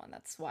everyone.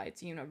 That's why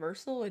it's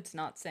universal. It's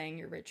not saying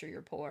you're rich or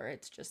you're poor.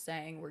 It's just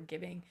saying we're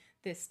giving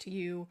this to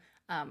you.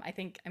 I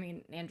think,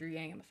 Andrew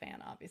Yang, I'm a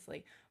fan,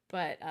 obviously,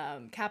 but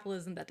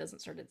capitalism, that doesn't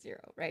start at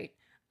zero, right?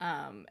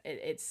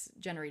 It's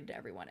generated to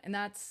everyone. And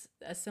that's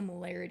a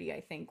similarity,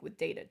 I think, with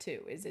data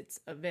too, is it's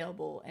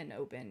available and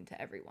open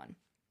to everyone.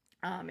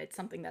 It's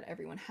something that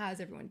everyone has,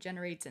 everyone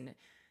generates, and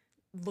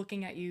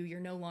looking at you, you're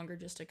no longer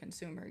just a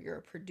consumer, you're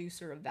a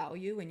producer of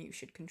value, and you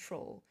should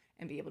control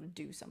and be able to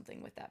do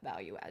something with that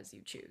value as you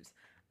choose.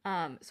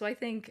 So I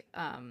think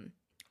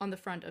on the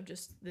front of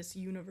just this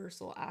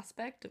universal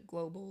aspect of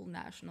global,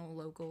 national,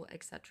 local,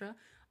 etc.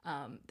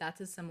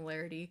 That's a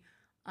similarity.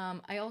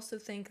 I also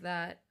think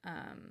that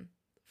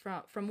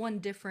from one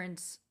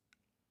difference,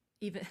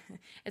 even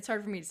it's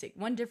hard for me to say.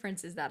 One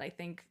difference is that I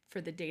think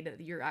for the data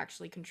that you're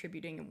actually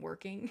contributing and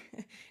working,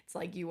 it's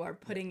like you are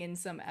putting in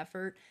some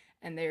effort,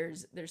 and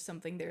there's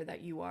something there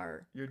that you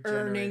are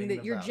earning,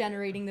 that you're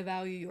generating the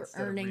value, you're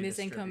earning this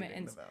income,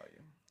 and the value.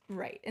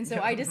 Right. And so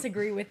I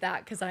disagree with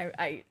that because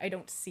I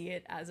don't see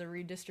it as a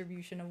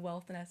redistribution of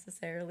wealth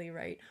necessarily,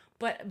 right?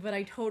 But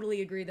I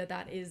totally agree that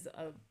that is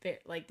a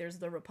bit like there's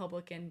the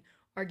Republican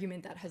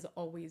argument that has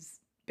always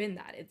been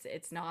that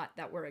it's not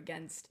that we're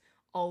against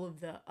all of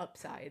the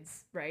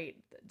upsides, right?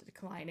 The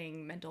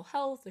declining mental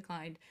health,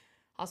 declined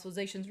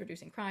hospitalizations,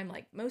 reducing crime.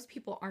 Like most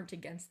people aren't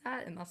against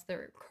that unless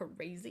they're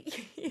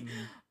crazy.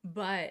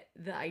 But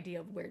the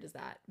idea of where does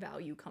that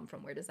value come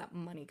from? Where does that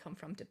money come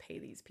from to pay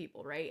these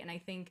people, right? And I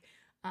think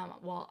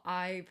while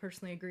I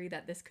personally agree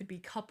that this could be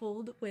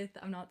coupled with,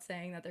 I'm not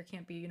saying that there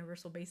can't be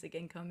universal basic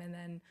income and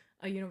then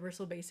a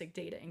universal basic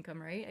data income,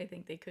 right? I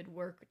think they could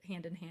work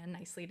hand in hand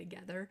nicely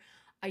together.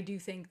 I do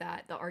think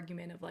that the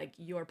argument of like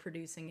you're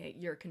producing it,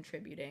 you're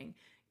contributing,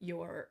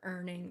 you're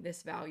earning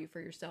this value for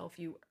yourself,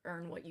 you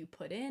earn what you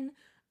put in,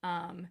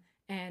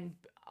 and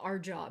our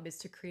job is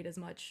to create as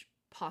much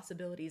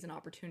possibilities and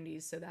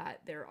opportunities so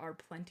that there are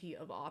plenty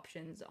of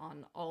options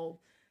on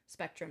all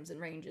spectrums and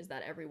ranges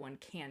that everyone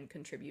can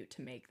contribute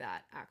to make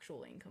that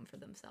actual income for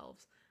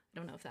themselves. I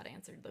don't know if that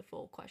answered the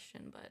full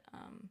question, but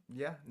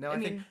yeah, no, I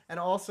think, and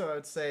also I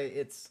would say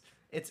it's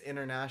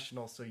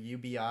international, so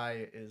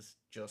UBI is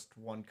just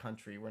one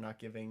country. We're not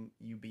giving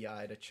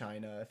UBI to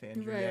China if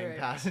Andrew Yang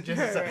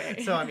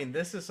passages. So I mean,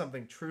 this is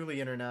something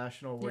truly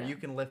international where you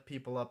can lift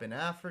people up in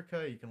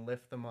Africa, you can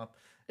lift them up.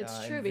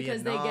 It's true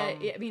because Vietnam.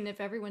 They get, I mean, if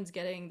everyone's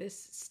getting this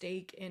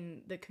stake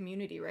in the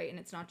community, right, and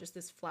it's not just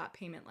this flat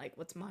payment like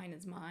what's mine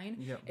is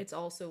mine, it's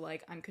also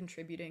like I'm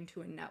contributing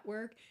to a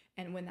network,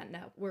 and when that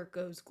network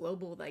goes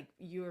global, like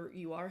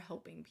you are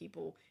helping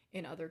people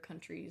in other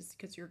countries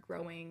because you're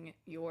growing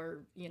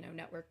your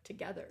network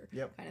together,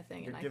 kind of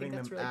thing. You're and giving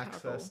I think that's them really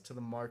access powerful. to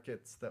the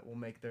markets that will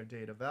make their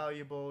data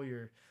valuable.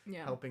 You're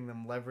helping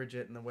them leverage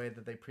it in the way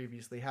that they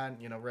previously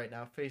hadn't. Right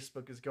now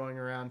Facebook is going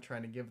around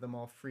trying to give them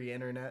all free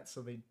internet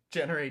so they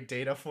generate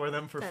data for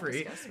them for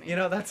free.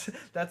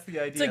 That's the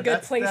idea. It's a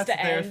good place to their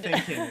end.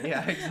 Thinking.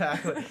 Yeah,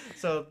 exactly.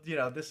 So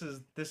this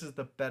is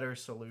the better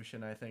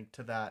solution, I think,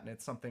 to that, and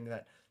it's something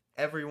that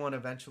everyone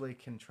eventually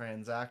can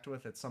transact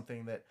with. It's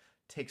something that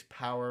takes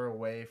power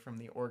away from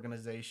the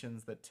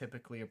organizations that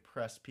typically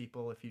oppress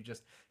people. If you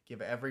just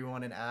give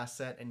everyone an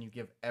asset and you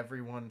give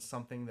everyone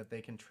something that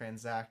they can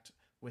transact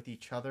with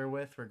each other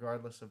with,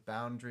 regardless of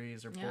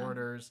boundaries or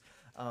borders,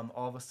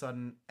 all of a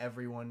sudden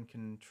everyone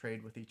can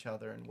trade with each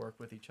other and work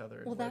with each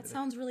other. Well, that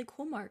sounds really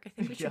cool, Mark. I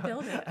think we should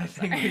build it. I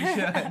think we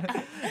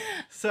should.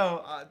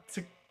 So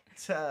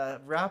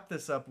to wrap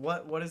this up,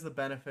 what is the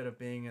benefit of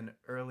being an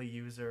early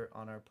user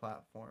on our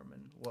platform,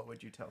 and what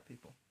would you tell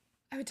people?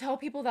 I would tell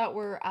people that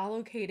we're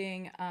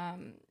allocating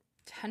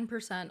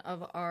 10%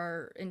 of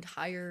our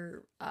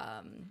entire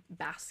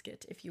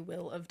basket, if you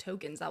will, of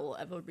tokens that will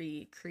ever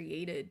be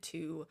created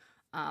to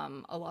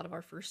a lot of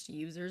our first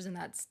users, and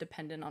that's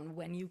dependent on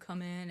when you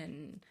come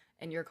in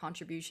and your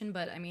contribution.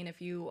 But I mean,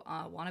 if you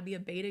want to be a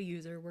beta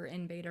user, we're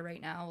in beta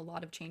right now. A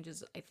lot of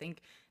changes, I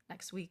think,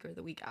 next week or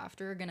the week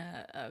after are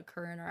gonna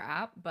occur in our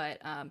app,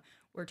 but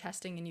we're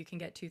testing, and you can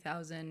get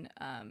 2,000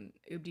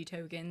 UBD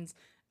tokens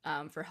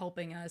for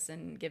helping us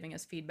and giving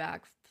us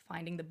feedback,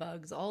 finding the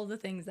bugs, all the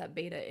things that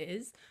beta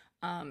is.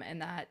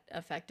 And that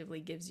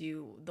effectively gives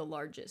you the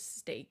largest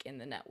stake in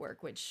the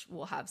network, which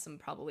will have some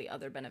probably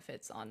other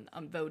benefits on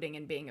voting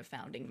and being a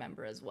founding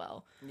member as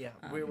well. Yeah,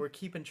 we're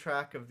keeping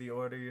track of the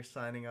order you're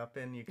signing up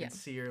in. You can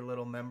see your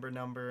little member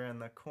number in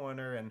the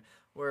corner, and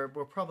we're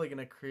probably going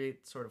to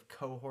create sort of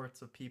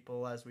cohorts of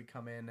people as we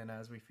come in and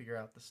as we figure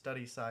out the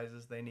study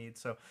sizes they need.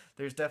 So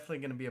there's definitely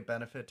going to be a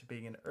benefit to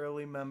being an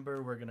early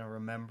member. We're going to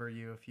remember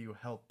you if you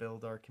help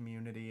build our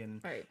community,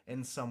 and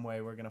in some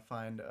way we're going to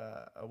find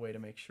a way to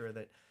make sure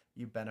that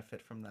you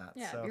benefit from that.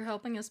 Yeah, so you're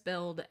helping us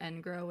build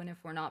and grow, and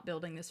if we're not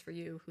building this for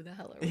you, who the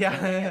hell are we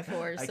building it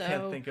for? I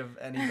can't think of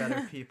any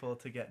better people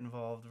to get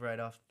involved right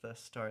off the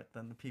start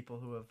than the people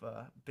who have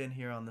been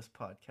here on this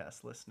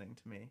podcast listening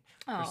to me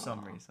for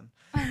some reason.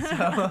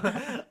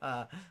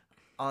 So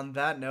on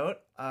that note,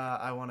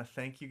 I want to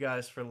thank you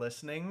guys for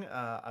listening.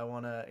 I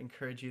want to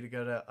encourage you to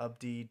go to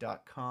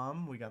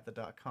ubd.com. We got the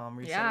 .com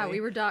recently. Yeah,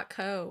 we were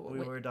 .co. We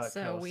were .co.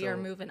 So we are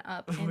moving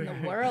up in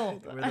the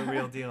world. We're the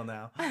real deal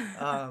now.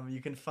 You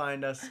can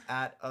find us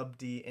at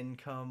UBD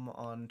Income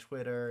on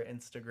Twitter,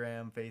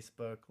 Instagram,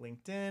 Facebook,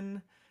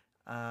 LinkedIn.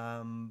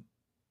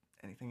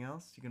 Anything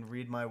else? You can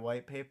read my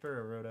white paper.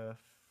 I wrote a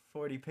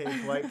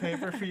 40-page white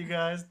paper for you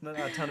guys. Not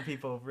a ton of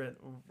people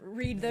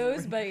read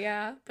those, but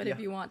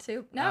if you want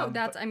to. No,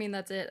 that's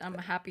it. I'm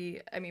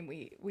happy. I mean,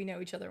 we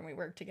know each other and we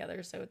work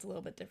together, so it's a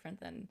little bit different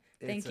than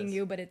thanking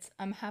you, but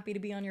I'm happy to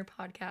be on your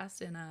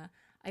podcast, and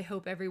I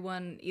hope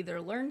everyone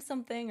either learned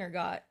something or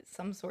got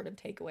some sort of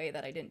takeaway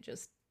that I didn't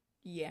just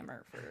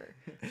yammer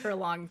for a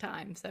long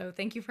time. So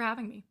thank you for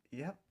having me.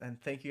 Yep.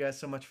 And thank you guys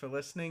so much for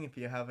listening. If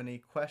you have any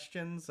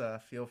questions,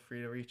 feel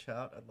free to reach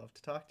out. I'd love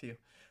to talk to you.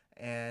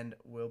 And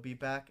we'll be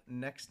back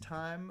next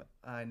time.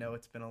 I know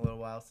it's been a little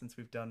while since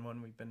we've done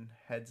one. We've been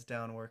heads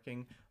down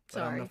working,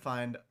 but I'm going to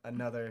find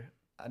another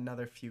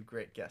few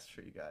great guests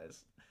for you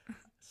guys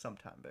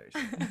sometime very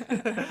soon.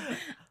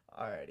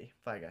 Alrighty.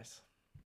 Bye, guys.